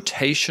the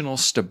rotational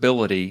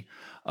stability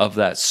of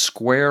that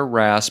square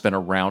rasp in a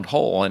round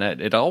hole. And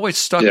it always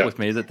stuck with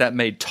me that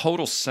made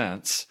total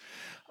sense.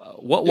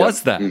 What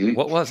was that? Mm-hmm.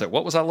 What was it?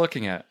 What was I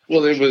looking at?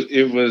 Well, it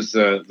was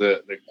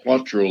the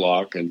Quattro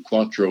Lock and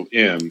Quattro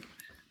M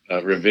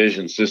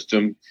revision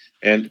system.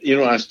 And,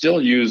 I still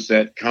use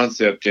that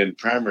concept in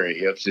primary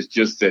hips. It's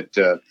just that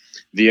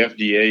the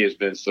FDA has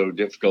been so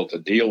difficult to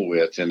deal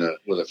with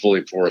with a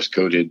fully porous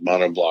coated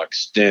monoblock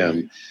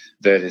stem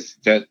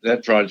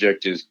that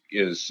project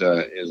is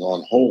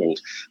on hold.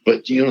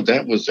 But,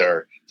 that was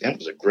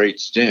a great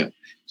stem.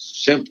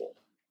 Simple,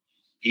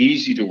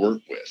 easy to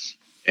work with,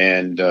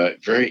 and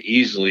very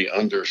easily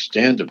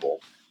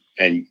understandable.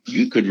 And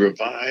you could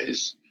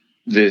revise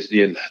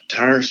the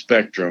entire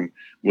spectrum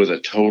with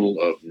a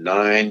total of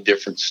 9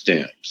 different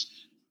stems.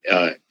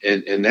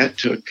 And that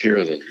took care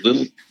of the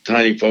little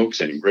tiny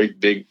folks and great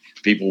big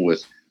people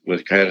with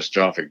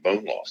catastrophic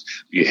bone loss.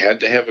 You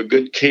had to have a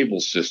good cable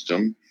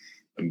system,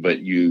 but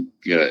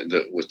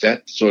with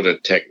that sort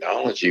of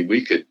technology,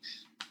 we could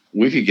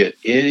get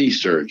any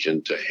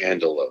surgeon to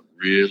handle a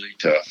really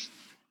tough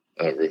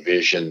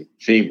revision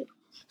femur.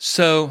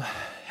 So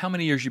how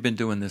many years you been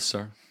doing this,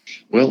 sir?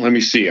 Well, let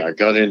me see. I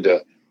got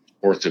into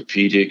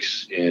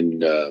orthopedics in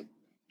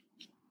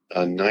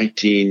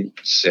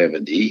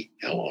 1970.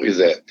 How long is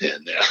that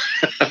then now?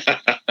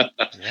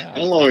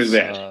 How long is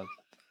that?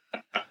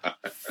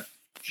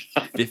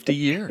 50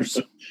 years.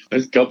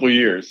 That's a couple of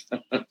years.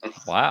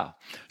 Wow.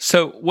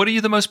 So what are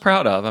you the most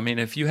proud of? I mean,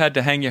 if you had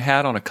to hang your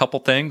hat on a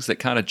couple things that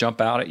kind of jump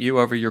out at you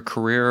over your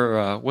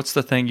career, what's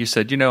the thing you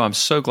said, I'm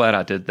so glad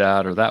I did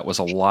that, or that was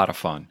a lot of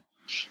fun?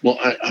 Well,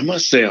 I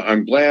must say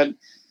I'm glad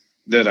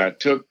that I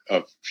took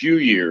a few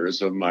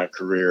years of my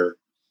career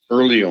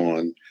early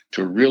on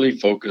to really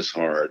focus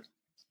hard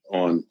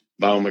on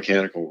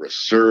biomechanical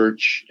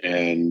research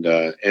and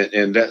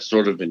that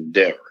sort of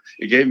endeavor.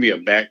 It gave me a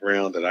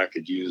background that I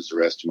could use the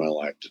rest of my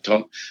life to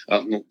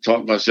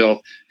taught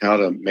myself how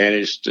to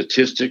manage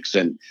statistics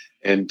and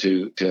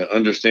to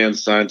understand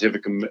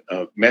scientific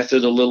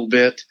method a little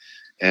bit,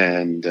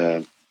 and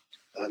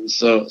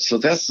so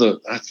that's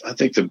I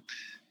think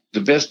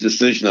the best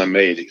decision I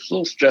made. It was a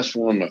little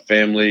stressful on my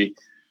family,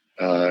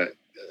 but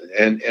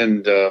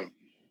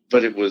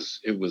it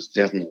was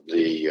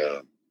definitely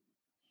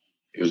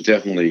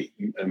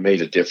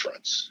made a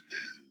difference.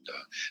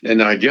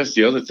 And I guess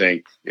the other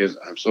thing is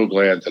I'm so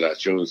glad that I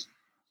chose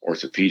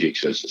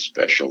orthopedics as a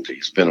specialty.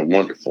 It's been a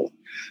wonderful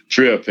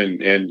trip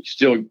and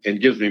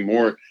gives me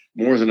more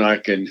than I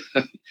can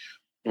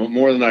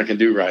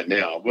do right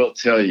now. I will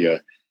tell you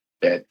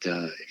that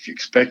if you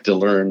expect to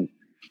learn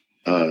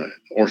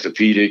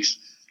orthopedics,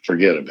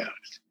 forget about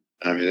it.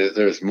 I mean,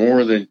 there's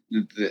more than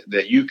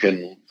that you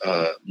can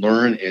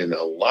learn in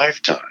a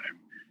lifetime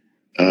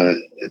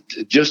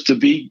just to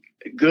be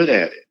good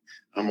at it.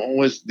 I'm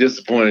always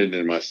disappointed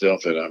in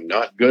myself that I'm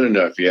not good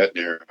enough yet.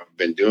 And I've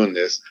been doing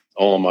this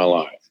all my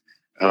life.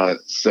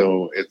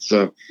 So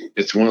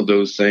it's one of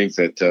those things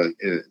that's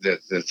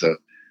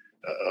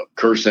a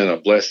curse and a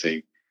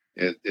blessing.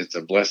 It's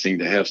a blessing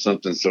to have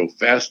something so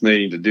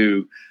fascinating to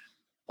do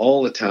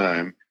all the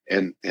time,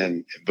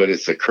 but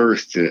it's a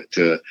curse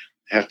to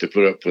have to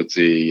put up with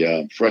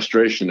the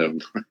frustration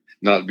of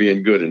not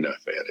being good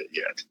enough at it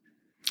yet.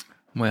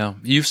 Well,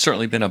 you've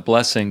certainly been a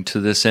blessing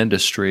to this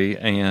industry,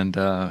 and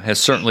has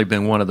certainly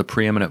been one of the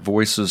preeminent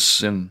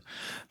voices in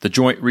the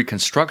joint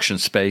reconstruction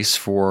space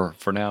for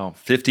now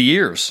 50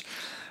 years.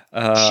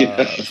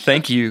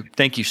 Thank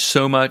you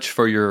so much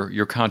for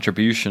your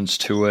contributions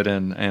to it,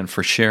 and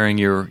for sharing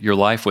your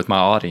life with my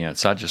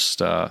audience. I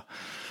just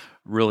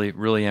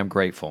really am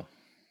grateful.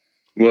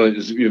 Well,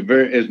 it's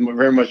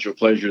very much a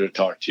pleasure to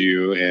talk to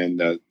you,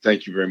 and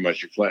thank you very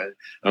much.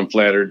 I'm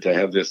flattered to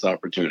have this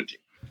opportunity.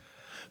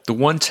 The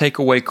one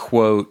takeaway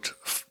quote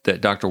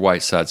that Dr.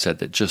 Whiteside said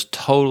that just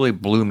totally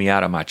blew me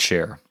out of my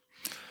chair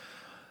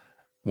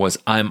was,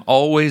 "I'm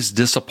always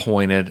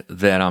disappointed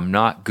that I'm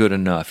not good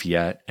enough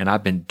yet, and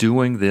I've been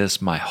doing this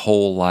my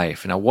whole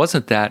life." Now,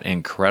 wasn't that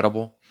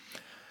incredible?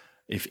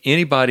 If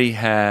anybody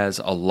has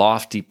a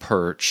lofty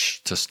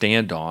perch to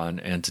stand on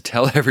and to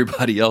tell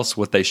everybody else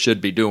what they should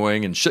be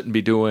doing and shouldn't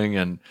be doing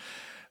and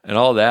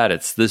all that,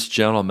 it's this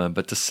gentleman.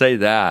 But to say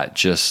that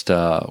just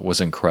was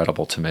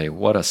incredible to me.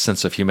 What a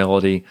sense of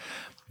humility,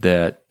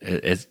 that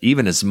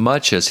even as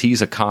much as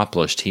he's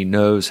accomplished, he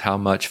knows how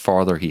much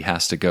farther he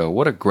has to go.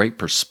 What a great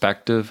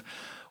perspective.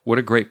 What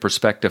a great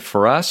perspective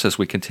for us as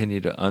we continue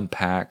to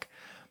unpack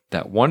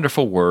that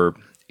wonderful word,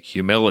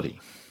 humility.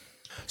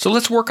 So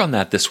let's work on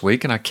that this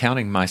week, and I'm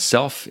counting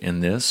myself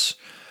in this.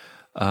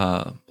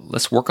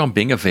 Let's work on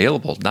being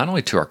available, not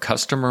only to our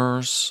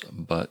customers,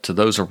 but to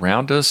those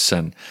around us.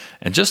 And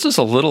just as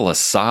a little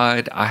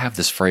aside, I have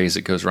this phrase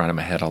that goes around in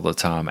my head all the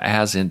time: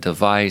 as in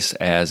device,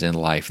 as in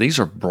life. These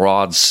are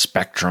broad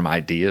spectrum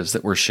ideas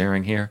that we're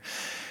sharing here.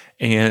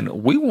 And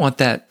we want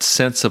that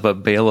sense of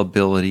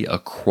availability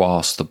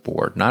across the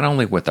board, not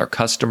only with our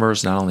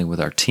customers, not only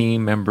with our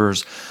team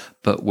members,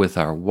 but with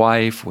our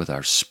wife, with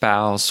our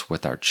spouse,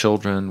 with our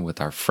children,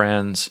 with our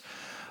friends,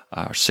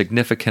 our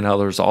significant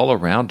others, all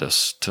around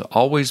us, to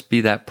always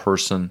be that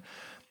person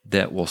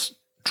that will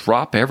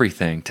drop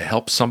everything to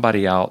help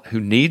somebody out who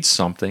needs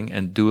something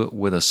and do it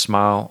with a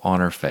smile on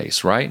her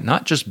face, right?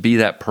 Not just be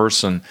that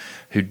person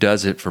who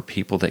does it for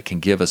people that can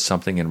give us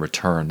something in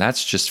return.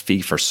 That's just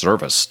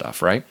fee-for-service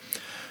stuff, right?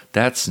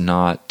 That's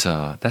not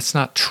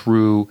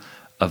true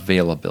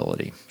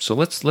availability. So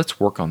let's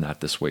work on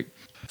that this week.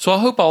 So I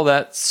hope all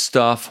that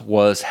stuff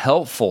was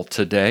helpful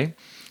today.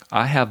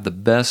 I have the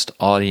best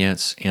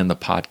audience in the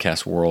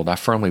podcast world. I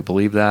firmly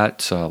believe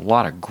that. A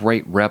lot of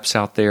great reps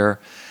out there,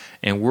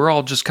 and we're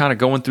all just kind of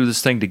going through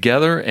this thing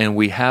together, and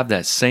we have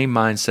that same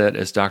mindset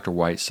as Dr.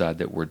 Whiteside,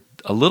 that we're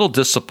a little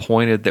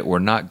disappointed that we're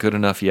not good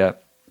enough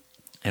yet,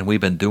 and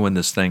we've been doing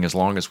this thing as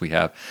long as we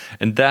have.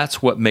 And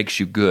that's what makes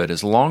you good.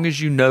 As long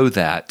as you know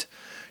that,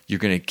 you're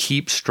going to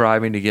keep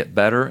striving to get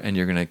better, and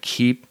you're going to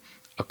keep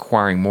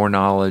acquiring more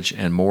knowledge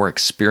and more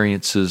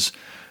experiences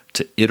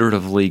to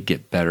iteratively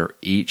get better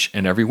each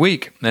and every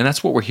week. And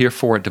that's what we're here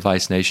for at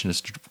Device Nation,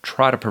 is to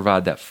try to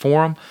provide that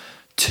forum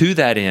to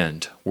that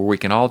end where we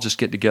can all just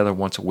get together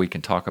once a week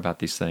and talk about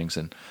these things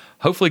and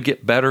hopefully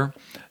get better.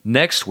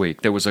 Next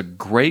week, there was a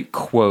great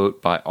quote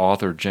by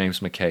author James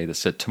McKay that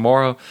said,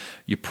 "Tomorrow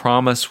you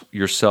promise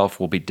yourself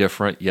will be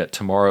different, yet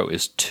tomorrow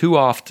is too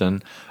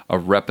often a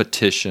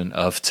repetition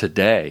of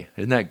today."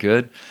 Isn't that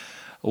good?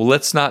 Well,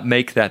 let's not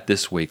make that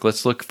this week.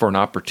 Let's look for an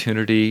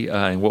opportunity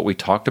in what we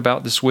talked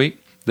about this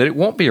week, that it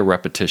won't be a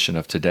repetition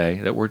of today,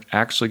 that we're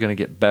actually going to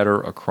get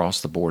better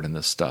across the board in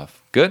this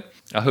stuff. Good?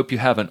 I hope you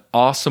have an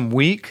awesome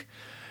week.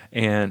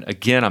 And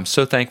again, I'm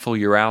so thankful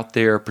you're out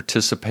there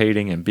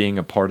participating and being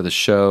a part of the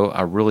show.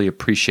 I really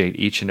appreciate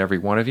each and every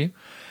one of you.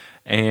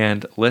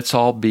 And let's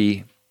all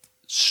be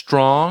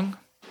strong,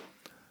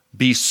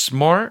 be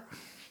smart,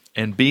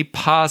 and be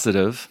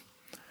positive,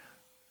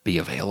 be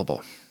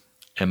available.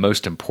 And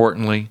most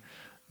importantly,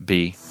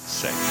 be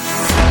safe.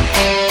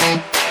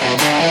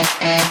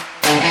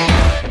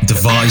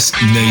 Device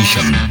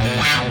Nation.